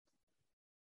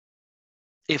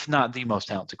 if not the most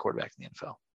talented quarterback in the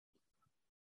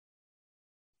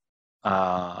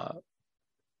NFL.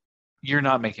 You're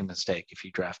not making a mistake if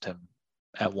you draft him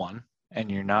at 1, and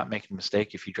you're not making a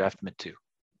mistake if you draft him at 2.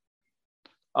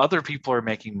 Other people are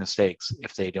making mistakes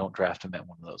if they don't draft him at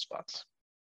one of those spots.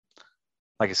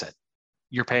 Like I said,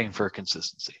 you're paying for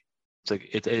consistency.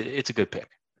 It's a good pick.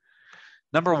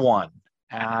 Number 1,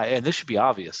 and this should be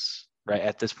obvious right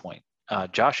at this point,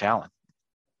 Josh Allen.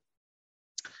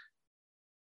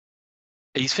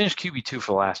 He's finished QB2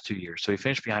 for the last 2 years. So he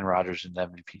finished behind Rodgers in the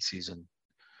MVP season.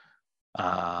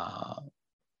 And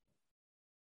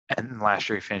last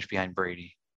year he finished behind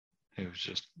Brady, who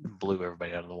just blew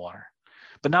everybody out of the water.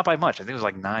 But not by much. I think it was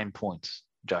like 9 points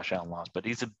Josh Allen lost. But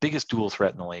he's the biggest dual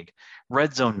threat in the league.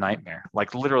 Red zone nightmare.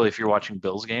 Like literally, if you're watching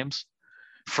Bills games,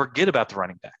 forget about the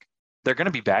running back. They're going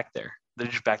to be back there. They're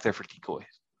just back there for decoys.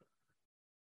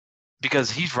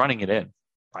 Because he's running it in.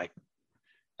 Like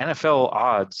NFL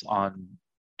odds on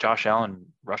Josh Allen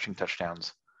rushing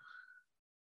touchdowns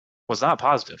was not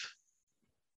positive.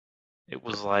 It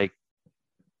was like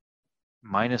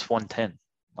minus 110,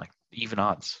 like even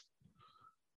odds.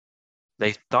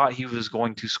 They thought he was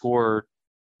going to score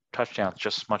touchdowns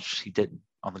just as much as he didn't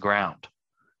on the ground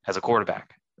as a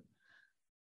quarterback.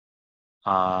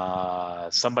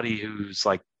 Somebody who's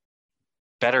like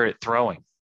better at throwing.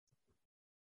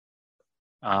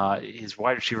 His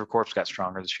wide receiver corps got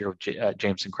stronger this year with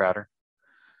Jameson Crowder.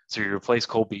 So you replace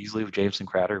Cole Beasley with Jameson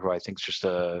Crowder, who I think is just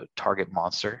a target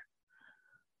monster.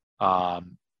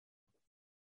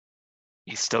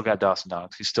 He's still got Dawson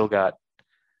Knox. He's still got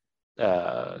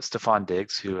Stephon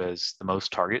Diggs, who has the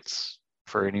most targets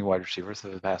for any wide receiver for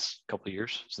the past couple of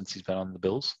years since he's been on the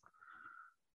Bills.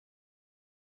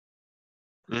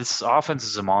 This offense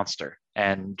is a monster,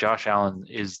 and Josh Allen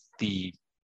is the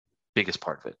biggest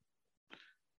part of it.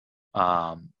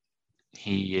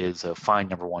 He is a fine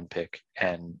number 1 pick,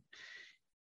 and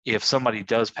if somebody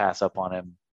does pass up on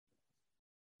him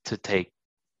to take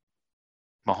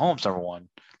Mahomes number 1,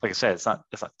 like I said, it's not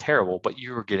terrible, but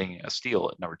you're getting a steal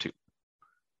at number 2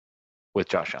 with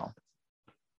Josh Allen.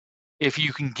 If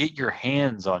you can get your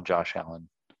hands on Josh Allen,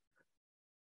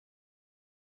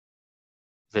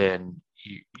 then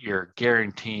you're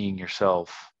guaranteeing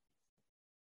yourself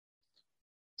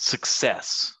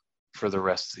success for the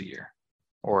rest of the year,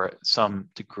 or some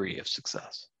degree of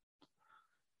success.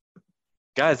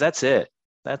 Guys, that's it.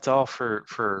 That's all for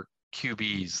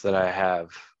QBs that I have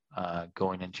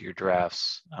going into your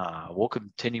drafts. We'll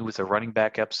continue with a running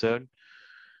back episode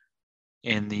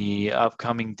in the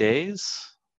upcoming days.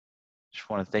 Just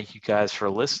want to thank you guys for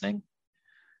listening.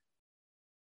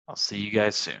 I'll see you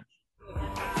guys soon.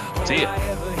 See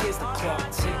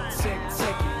ya.